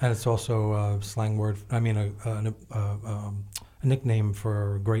 And it's also a slang word, a nickname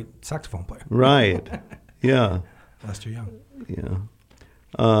for a great saxophone player. Right. Yeah. Lester Young. Yeah.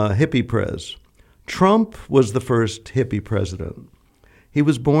 Hippie Prez. Trump was the first hippie president. He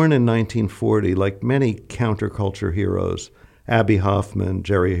was born in 1940, like many counterculture heroes, Abby Hoffman,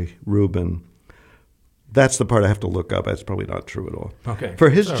 Jerry Rubin. That's the part I have to look up. That's probably not true at all. Okay. For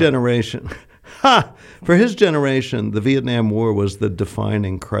his generation, the Vietnam War was the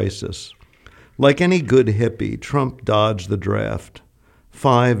defining crisis. Like any good hippie, Trump dodged the draft.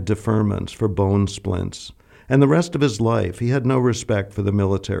 5 deferments for bone splints. And the rest of his life, he had no respect for the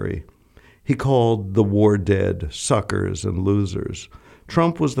military. He called the war dead suckers and losers.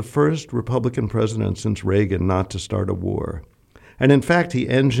 Trump was the first Republican president since Reagan not to start a war. And in fact, he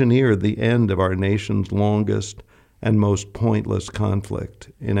engineered the end of our nation's longest and most pointless conflict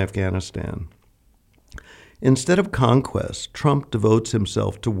in Afghanistan. Instead of conquest, Trump devotes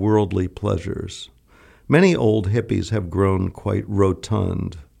himself to worldly pleasures. Many old hippies have grown quite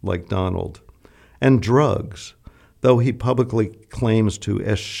rotund, like Donald. And drugs, though he publicly claims to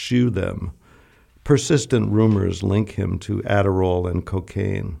eschew them, persistent rumors link him to Adderall and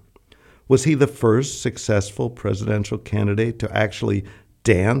cocaine. Was he the first successful presidential candidate to actually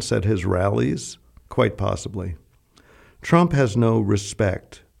dance at his rallies? Quite possibly. Trump has no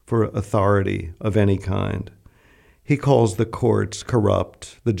respect for authority of any kind. He calls the courts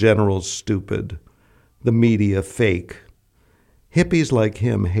corrupt, the generals stupid, the media fake. Hippies like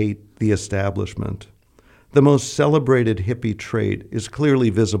him hate the establishment. The most celebrated hippie trait is clearly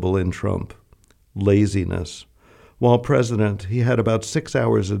visible in Trump: laziness. While president, he had about 6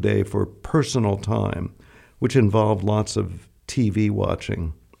 hours a day for personal time, which involved lots of TV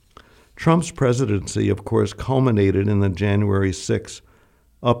watching. Trump's presidency, of course, culminated in the January 6th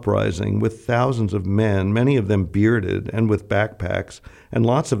uprising with thousands of men, many of them bearded and with backpacks, and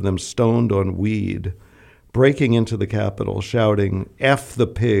lots of them stoned on weed, breaking into the Capitol, shouting, "F the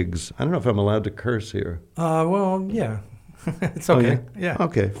pigs." I don't know if I'm allowed to curse here. Well, yeah. It's okay. Oh, yeah?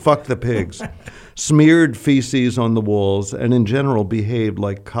 Okay. Fuck the pigs. Smeared feces on the walls and in general behaved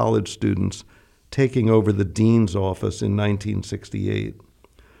like college students taking over the dean's office in 1968.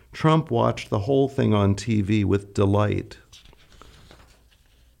 Trump watched the whole thing on TV with delight.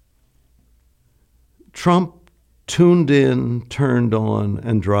 Trump tuned in, turned on,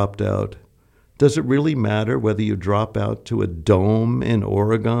 and dropped out. Does it really matter whether you drop out to a dome in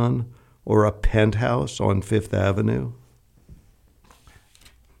Oregon or a penthouse on Fifth Avenue?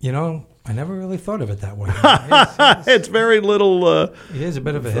 I never really thought of it that way. It's very little. He is a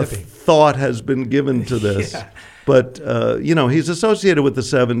bit of a hippie. Thought has been given to this. Yeah. But, he's associated with the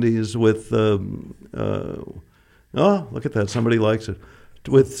 70s with, look at that, somebody likes it,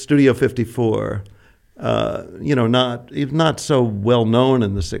 with Studio 54. Not so well known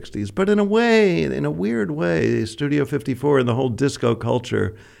in the 60s, but in a weird way, Studio 54 and the whole disco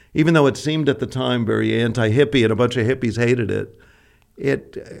culture, even though it seemed at the time very anti-hippie and a bunch of hippies hated it,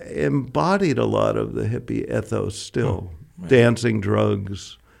 it embodied a lot of the hippie ethos still. Right. Dancing,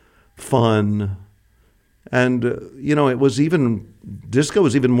 drugs, fun. And, disco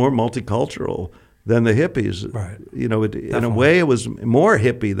was even more multicultural than the hippies. Right. In a way, it was more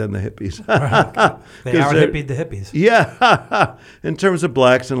hippie than the hippies. Right. They out-hippied the hippies. Yeah. In terms of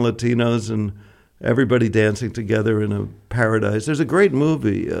blacks and Latinos and everybody dancing together in a paradise. There's a great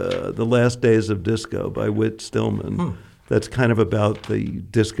movie, The Last Days of Disco by Whit Stillman. That's kind of about the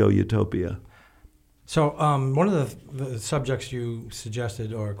disco utopia. So one of the subjects you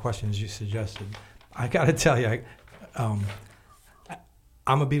suggested or questions you suggested, I got to tell you, I'm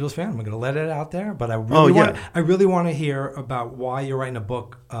a Beatles fan. I'm going to let it out there, but I really want to hear about why you're writing a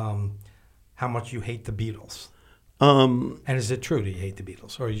book, how much you hate the Beatles. And is it true that you hate the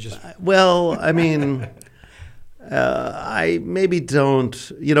Beatles, or you just? Well, I mean, I maybe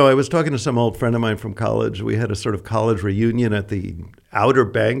don't. I was talking to some old friend of mine from college. We had a sort of college reunion at the Outer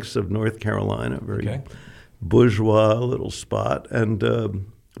Banks of North Carolina, very bourgeois little spot, and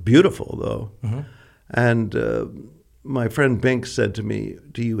beautiful though. Mm-hmm. And my friend Bink said to me,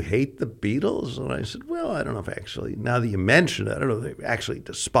 "Do you hate the Beatles?" And I said, "Well, I don't know if actually, now that you mention it, I don't know if they actually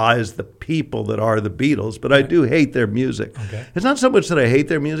despise the people that are the Beatles, but I do hate their music." Okay. It's not so much that I hate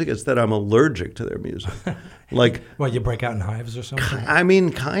their music, it's that I'm allergic to their music. Like, What, you break out in hives or something? I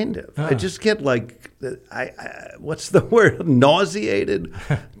mean, kind of. I just get like, what's the word? Nauseated,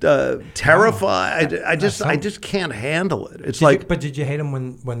 terrified. I just can't handle it. It's But did you hate them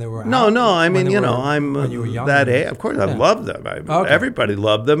when they were no, out? no. I mean, when I'm you were young that age. Of course, I love them. Everybody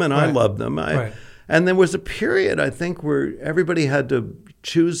loved them, and I loved them. And there was a period, I think, where everybody had to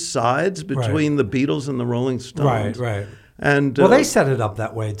choose sides between the Beatles and the Rolling Stones. Right. And they set it up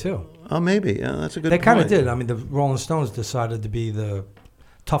that way too. Oh, maybe. Yeah, that's a good point. They kind of did. I mean, the Rolling Stones decided to be the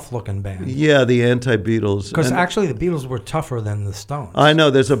tough-looking band. Yeah, the anti-Beatles. Because actually, the Beatles were tougher than the Stones. I know.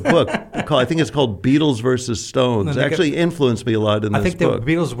 There's a book I think it's called Beatles versus Stones. It actually influenced me a lot in this book. I think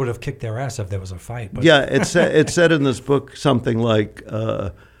the Beatles would have kicked their ass if there was a fight. But. Yeah, it said in this book something like,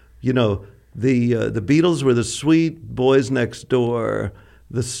 the Beatles were the sweet boys next door.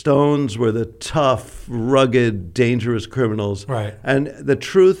 The Stones were the tough, rugged, dangerous criminals. Right. And the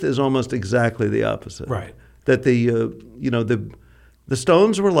truth is almost exactly the opposite. Right. That the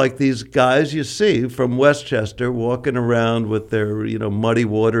Stones were like these guys you see from Westchester walking around with their, Muddy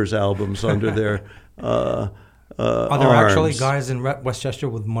Waters albums under their Are there arms. actually guys in Westchester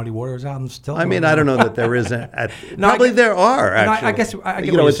with Muddy Waters albums still? I mean, I don't know that there is. Probably there are, actually. No, I guess I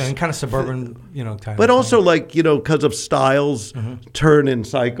get what you're saying. Kind of suburban, type. But also, because of styles turn in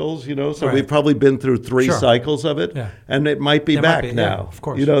cycles, so we've probably been through three cycles of it, and it might be back now. Yeah, of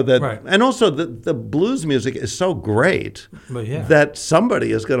course. And also the blues music is so great that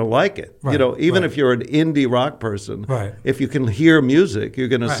somebody is going to like it. Right, even if you're an indie rock person, if you can hear music, you're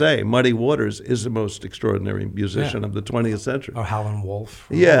going to say Muddy Waters is the most extraordinary musician of the 20th century. Or Howlin' Wolf.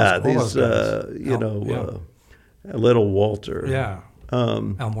 Little Walter. Yeah.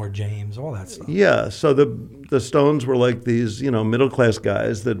 Elmore James, all that stuff. Yeah, so the Stones were like these, middle class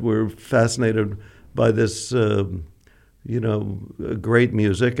guys that were fascinated by this, great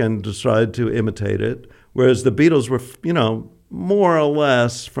music and decided to imitate it. Whereas the Beatles were, more or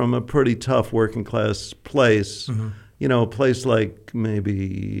less from a pretty tough working class place. A place like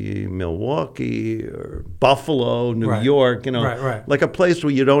maybe Milwaukee or Buffalo, New York, like a place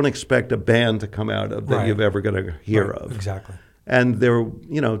where you don't expect a band to come out of that you're ever going to hear of. Exactly. And there,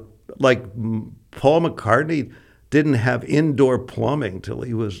 like Paul McCartney didn't have indoor plumbing till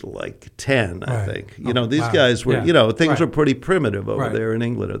he was like 10, I think. These guys were, things were pretty primitive over there in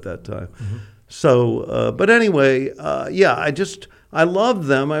England at that time. So, but anyway, I loved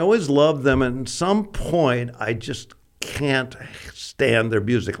them. I always loved them. And at some point, I just can't stand their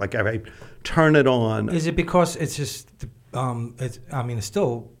music. Like I turn it on. Is it because it's just? It's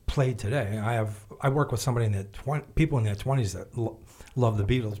still played today. I work with somebody in their people in their 20s that love the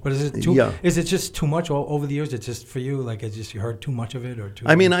Beatles. But is it too? Yeah. Is it just too much over the years? It's just for you, like it's just you heard too much of it, or too?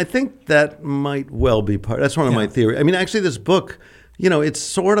 I mean, I think that might well be part. That's one of my theories. I mean, actually, this book, it's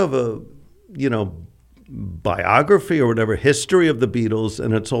sort of a, biography or whatever, history of the Beatles,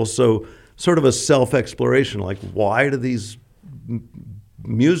 and it's also sort of a self-exploration. Like, why do these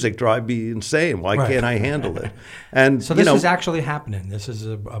music drive me insane? Why can't I handle it? And so this is actually happening. This is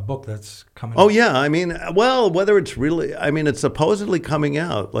a book that's coming out. Oh, yeah. I mean, well, whether it's really, it's supposedly coming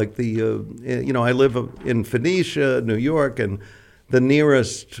out. Like I live in Phoenicia, New York, and the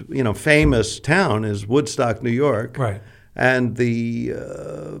nearest, famous town is Woodstock, New York. Right. And the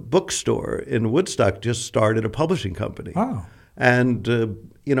bookstore in Woodstock just started a publishing company. Oh. And,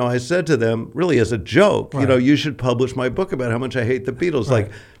 I said to them, really as a joke, you should publish my book about how much I hate the Beatles. Right.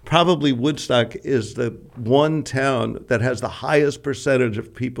 Like, probably Woodstock is the one town that has the highest percentage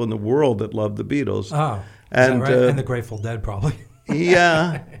of people in the world that love the Beatles. Oh, and, and the Grateful Dead, probably.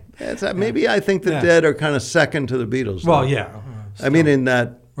 Yeah. Maybe I think the Dead are kind of second to the Beatles. Well, yeah. I mean, in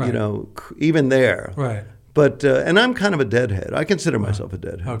that, even there. Right. But and I'm kind of a deadhead. I consider myself a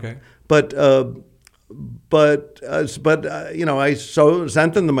deadhead. Okay. But I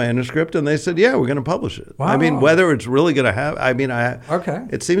sent them the manuscript, and they said, "Yeah, we're going to publish it." Wow. I mean, whether it's really going to have, okay.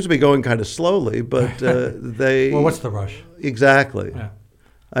 It seems to be going kind of slowly, but they. Well, what's the rush? Exactly. Yeah.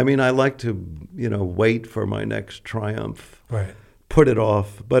 I mean, I like to, wait for my next triumph. Right. Put it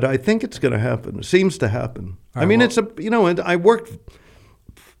off, but I think it's going to happen. It seems to happen. Right, I mean, it's I worked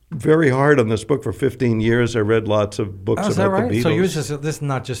very hard on this book for 15 years. I read lots of books about the Beatles. So yours is this is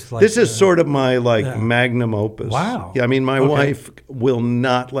not just like this is sort of my magnum opus. Wow. Yeah, I mean, my wife will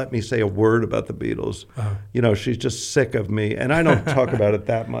not let me say a word about the Beatles. She's just sick of me, and I don't talk about it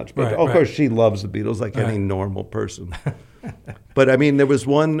that much. But of course, she loves the Beatles like any normal person. But I mean, there was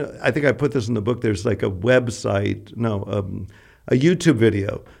one. I think I put this in the book. There's like a website. a YouTube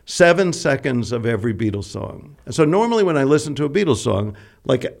video, 7 seconds of every Beatles song. And so normally when I listen to a Beatles song,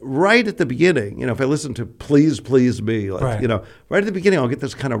 like right at the beginning, you know, if I listen to Please Please Me, like, right. you know, right at the beginning, I'll get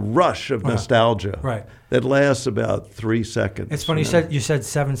this kind of rush of nostalgia right. that lasts about 3 seconds. It's funny, you said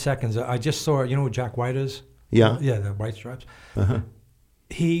 7 seconds. I just saw, you know who Jack White is? Yeah. Yeah, the White Stripes. Uh-huh.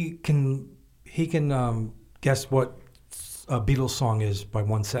 He can guess what a Beatles song is by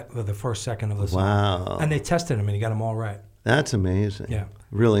the first second of the song. Wow. And they tested him and he got them all right. That's amazing. Yeah.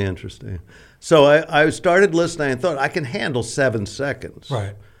 Really interesting. So I started listening and thought, I can handle 7 seconds.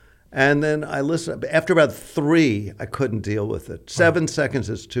 Right. And then I listened. After about 3, I couldn't deal with it. 7 seconds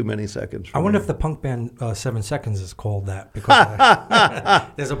is too many seconds for I wonder me. if the punk band 7 Seconds is called that. Because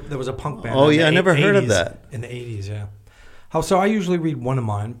there was a punk band. Oh, yeah, I never heard of that. In the 80s, yeah. So I usually read one of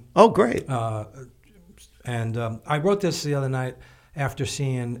mine. Oh, great. And I wrote this the other night after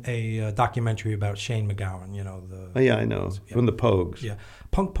seeing a documentary about Shane MacGowan, you know. Oh, yeah, I know. Yeah. From the Pogues. Yeah.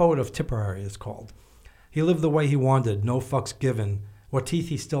 Punk Poet of Tipperary, it's called. He lived the way he wanted, no fucks given. What teeth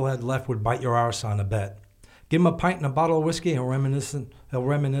he still had left would bite your arse on a bet. Give him a pint and a bottle of whiskey, he'll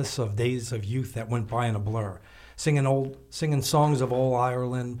reminisce of days of youth that went by in a blur. Singing songs of old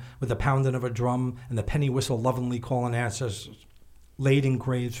Ireland with the pounding of a drum and the penny whistle lovingly calling ancestors laid in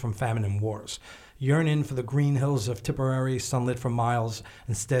graves from famine and wars. Yearning for the green hills of Tipperary, sunlit for miles,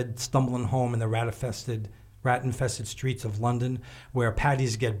 instead stumbling home in the rat-infested streets of London, where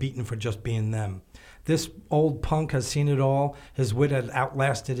paddies get beaten for just being them. This old punk has seen it all. His wit had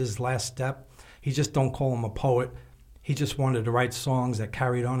outlasted his last step. He just don't call him a poet. He just wanted to write songs that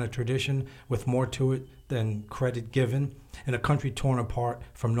carried on a tradition with more to it than credit given, in a country torn apart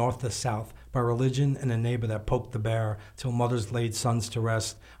from north to south by religion and a neighbor that poked the bear till mothers laid sons to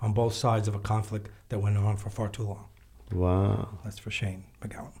rest on both sides of a conflict that went on for far too long. Wow. That's for Shane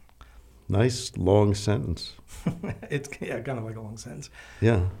MacGowan. Nice long sentence. It's kind of like a long sentence.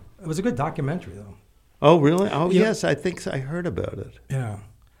 Yeah. It was a good documentary, though. Oh, really? Oh, Yeah. yes. I think I heard about it. Yeah.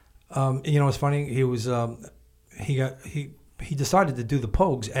 You know, it's funny. He was he decided to do the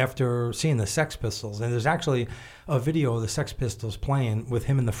Pogues after seeing the Sex Pistols, and there's actually a video of the Sex Pistols playing with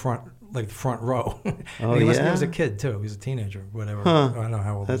him in the front row. Oh, he yeah? was a kid too. He was a teenager, whatever. Huh. I don't know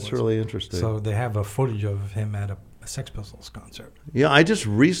how old he was. That's really interesting. So they have a footage of him at a Sex Pistols concert. Yeah, I just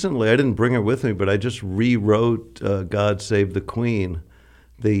recently, I didn't bring it with me, but I just rewrote God Save the Queen,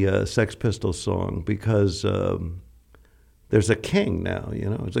 the Sex Pistols song, because there's a king now, you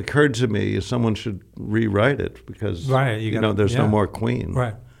know. It's occurred to me someone should rewrite it because, there's no more queen.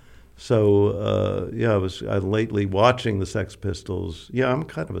 Right. So, I lately watching the Sex Pistols. Yeah, I'm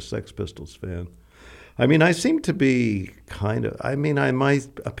kind of a Sex Pistols fan. I mean, I seem to be my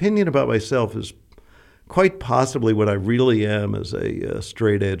opinion about myself is quite possibly what I really am as a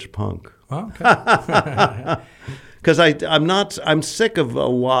straight edge punk. Oh, okay. Because I'm sick of a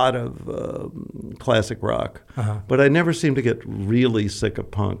lot of classic rock, but I never seem to get really sick of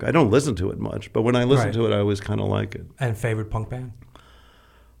punk. I don't listen to it much, but when I listen to it, I always kind of like it. And favorite punk band?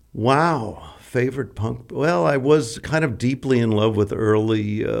 Wow, favorite punk. Well, I was kind of deeply in love with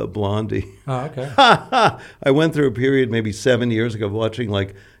early Blondie. Oh, okay. I went through a period maybe 7 years ago watching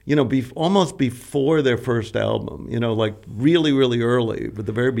almost before their first album, like really, really early, but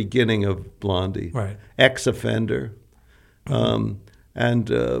the very beginning of Blondie. Right. Ex-Offender, and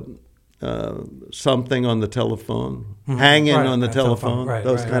Something on the Telephone, Hanging on the Telephone,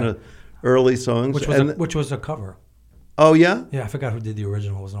 those kind of early songs. Which was a cover. Oh, yeah? Yeah, I forgot who did the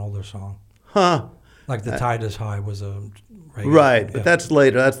original. It was an older song. Huh. Like The Tide is High was a regular. Right, but that's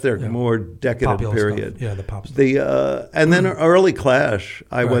later. That's their more decadent Popular period. Stuff. Yeah, the pop stuff. And then early Clash.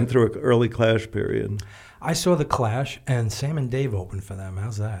 I went through an early Clash period. I saw the Clash, and Sam and Dave opened for them.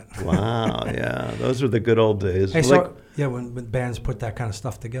 How's that? Wow, yeah. Those were the good old days. Hey, when bands put that kind of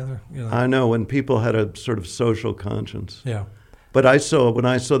stuff together. I know, when people had a sort of social conscience. Yeah. But when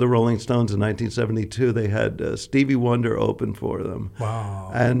I saw the Rolling Stones in 1972, they had Stevie Wonder open for them. Wow.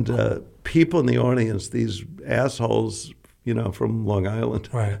 And people in the audience, these assholes, from Long Island.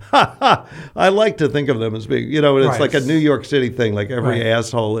 Right. I like to think of them as being, it's like a New York City thing. Like every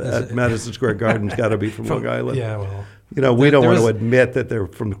asshole at Madison Square Garden's got to be from Long Island. Yeah, well. We don't want to admit that they're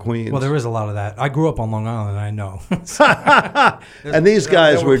from Queens. Well, there is a lot of that. I grew up on Long Island, and I know. And these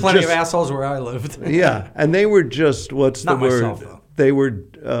guys there were plenty just of assholes where I lived. Yeah, and they were just, what's Not the word? myself, though. They were,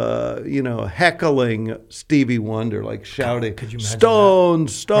 heckling Stevie Wonder, like shouting, Could you imagine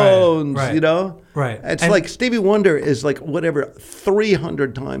Stones, Stones, Right. Right. It's like Stevie Wonder is like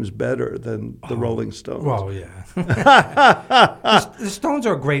 300 times better than the Rolling Stones. Well, yeah. The Stones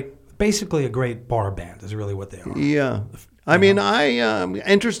are basically a great bar band is really what they are. Yeah. I mean, I'm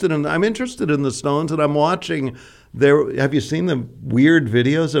interested in the Stones, and I'm watching have you seen the weird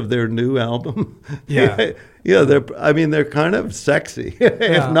videos of their new album? Yeah. Yeah, they're kind of sexy,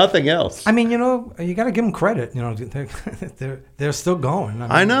 if nothing else. I mean, you got to give them credit. They're still going.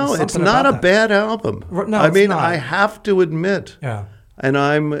 I know it's not a bad album. No, I mean, not. I have to admit. Yeah. And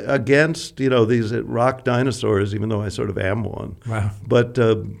I'm against these rock dinosaurs, even though I sort of am one. Wow. But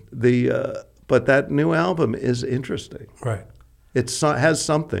but that new album is interesting. Right. It has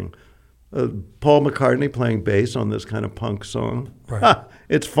something. Paul McCartney playing bass on this kind of punk song. Right.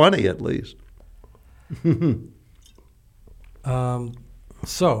 It's funny, at least. Anything you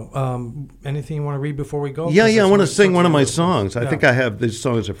want to read before we go? Yeah, I want to sing one of my songs. I think I have, these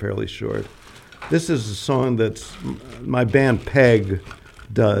songs are fairly short. This is a song that's my band Peg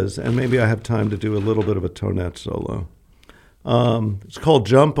does, and maybe I have time to do a little bit of a tonette solo. It's called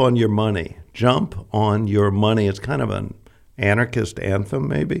Jump on Your Money. Jump on Your Money. It's kind of an anarchist anthem,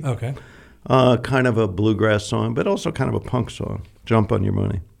 maybe. Okay. Kind of a bluegrass song, but also kind of a punk song. Jump on Your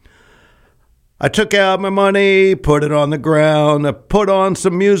Money. I took out my money, put it on the ground, I put on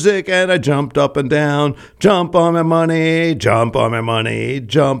some music and I jumped up and down. Jump on my money, jump on my money,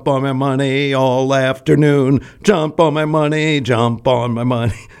 jump on my money all afternoon. Jump on my money, jump on my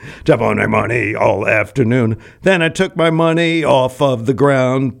money, jump on my money all afternoon. Then I took my money off of the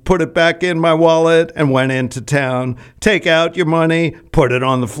ground, put it back in my wallet and went into town. Take out your money, put it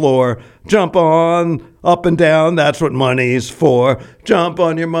on the floor. Jump on, up and down, that's what money's for. Jump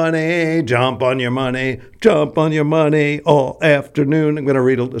on your money, jump on your money, jump on your money all afternoon. I'm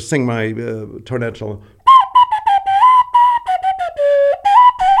going to sing my tornado solo.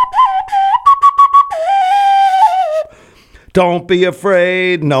 Don't be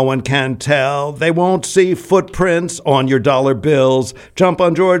afraid, no one can tell. They won't see footprints on your dollar bills. Jump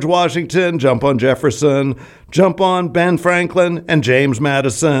on George Washington, jump on Jefferson, jump on Ben Franklin and James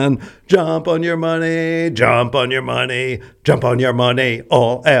Madison. Jump on your money, jump on your money, jump on your money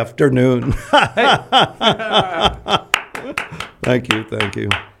all afternoon. Thank you. Thank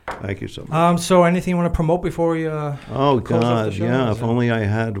you so much. So anything you want to promote before we oh, close off the God, show? yeah, if only I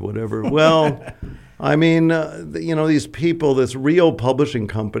had whatever. Well... I mean, these people, this real publishing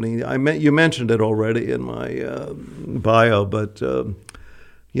company, you mentioned it already in my bio, but,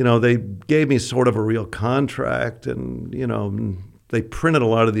 they gave me sort of a real contract and, they printed a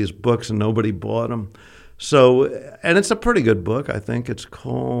lot of these books and nobody bought them. So, and it's a pretty good book, I think. It's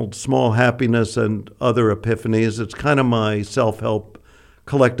called Small Happiness and Other Epiphanies. It's kind of my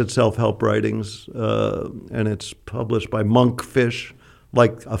collected self-help writings, and it's published by Monkfish.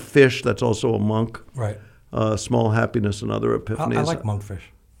 Like a fish that's also a monk. Right. Small Happiness and Other Epiphanies. I like Monkfish.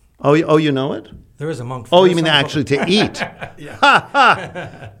 Oh, you know it? There is a monkfish. Oh, you mean actually to eat?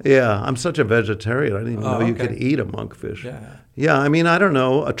 Yeah. Yeah, I'm such a vegetarian. I didn't even know you could eat a monkfish. Yeah. Yeah, I mean, I don't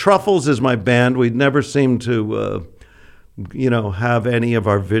know. Truffles is my band. We'd never seem to... have any of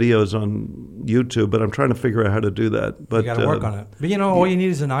our videos on YouTube, but I'm trying to figure out how to do that. But you got to work on it. But all you need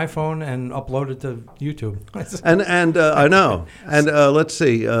is an iPhone and upload it to YouTube. and I know. And let's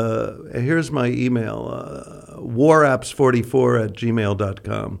see. Here's my email: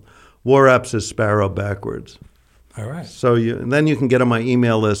 warapps44@gmail.com. Warapps is Sparrow backwards. All right. So then you can get on my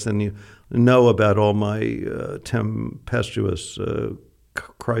email list and you know about all my tempestuous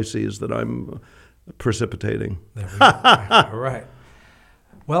crises that I'm precipitating. There we go. All right.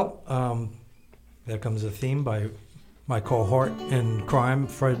 Well, there comes a theme by my cohort in crime,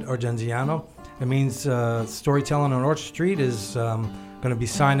 Fred Argenziano. It means storytelling on Orchard Street is going to be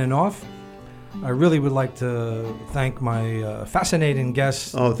signing off. I really would like to thank my fascinating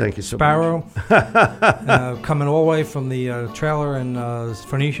guest, thank you so Sparrow, coming all the way from the trailer in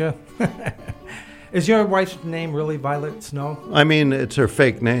Phoenicia. Is your wife's name really Violet Snow? I mean, it's her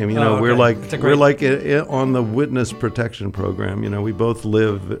fake name. Okay. We're like on the witness protection program. We both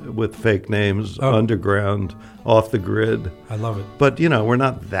live with fake names underground, off the grid. I love it. But we're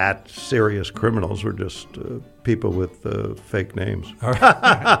not that serious criminals. We're just people with fake names. All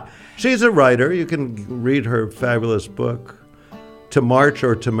right. She's a writer. You can read her fabulous book, To March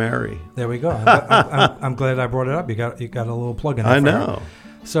or to Marry. There we go. I'm glad I brought it up. You got a little plug in there. I know. Her.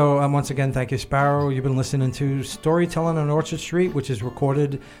 So once again, thank you, Sparrow. You've been listening to Storytelling on Orchard Street, which is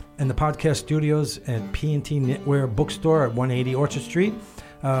recorded in the podcast studios at P&T Knitwear Bookstore at 180 Orchard Street.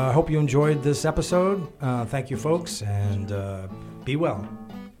 I hope you enjoyed this episode. Thank you, folks, and be well.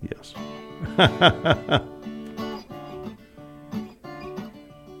 Yes.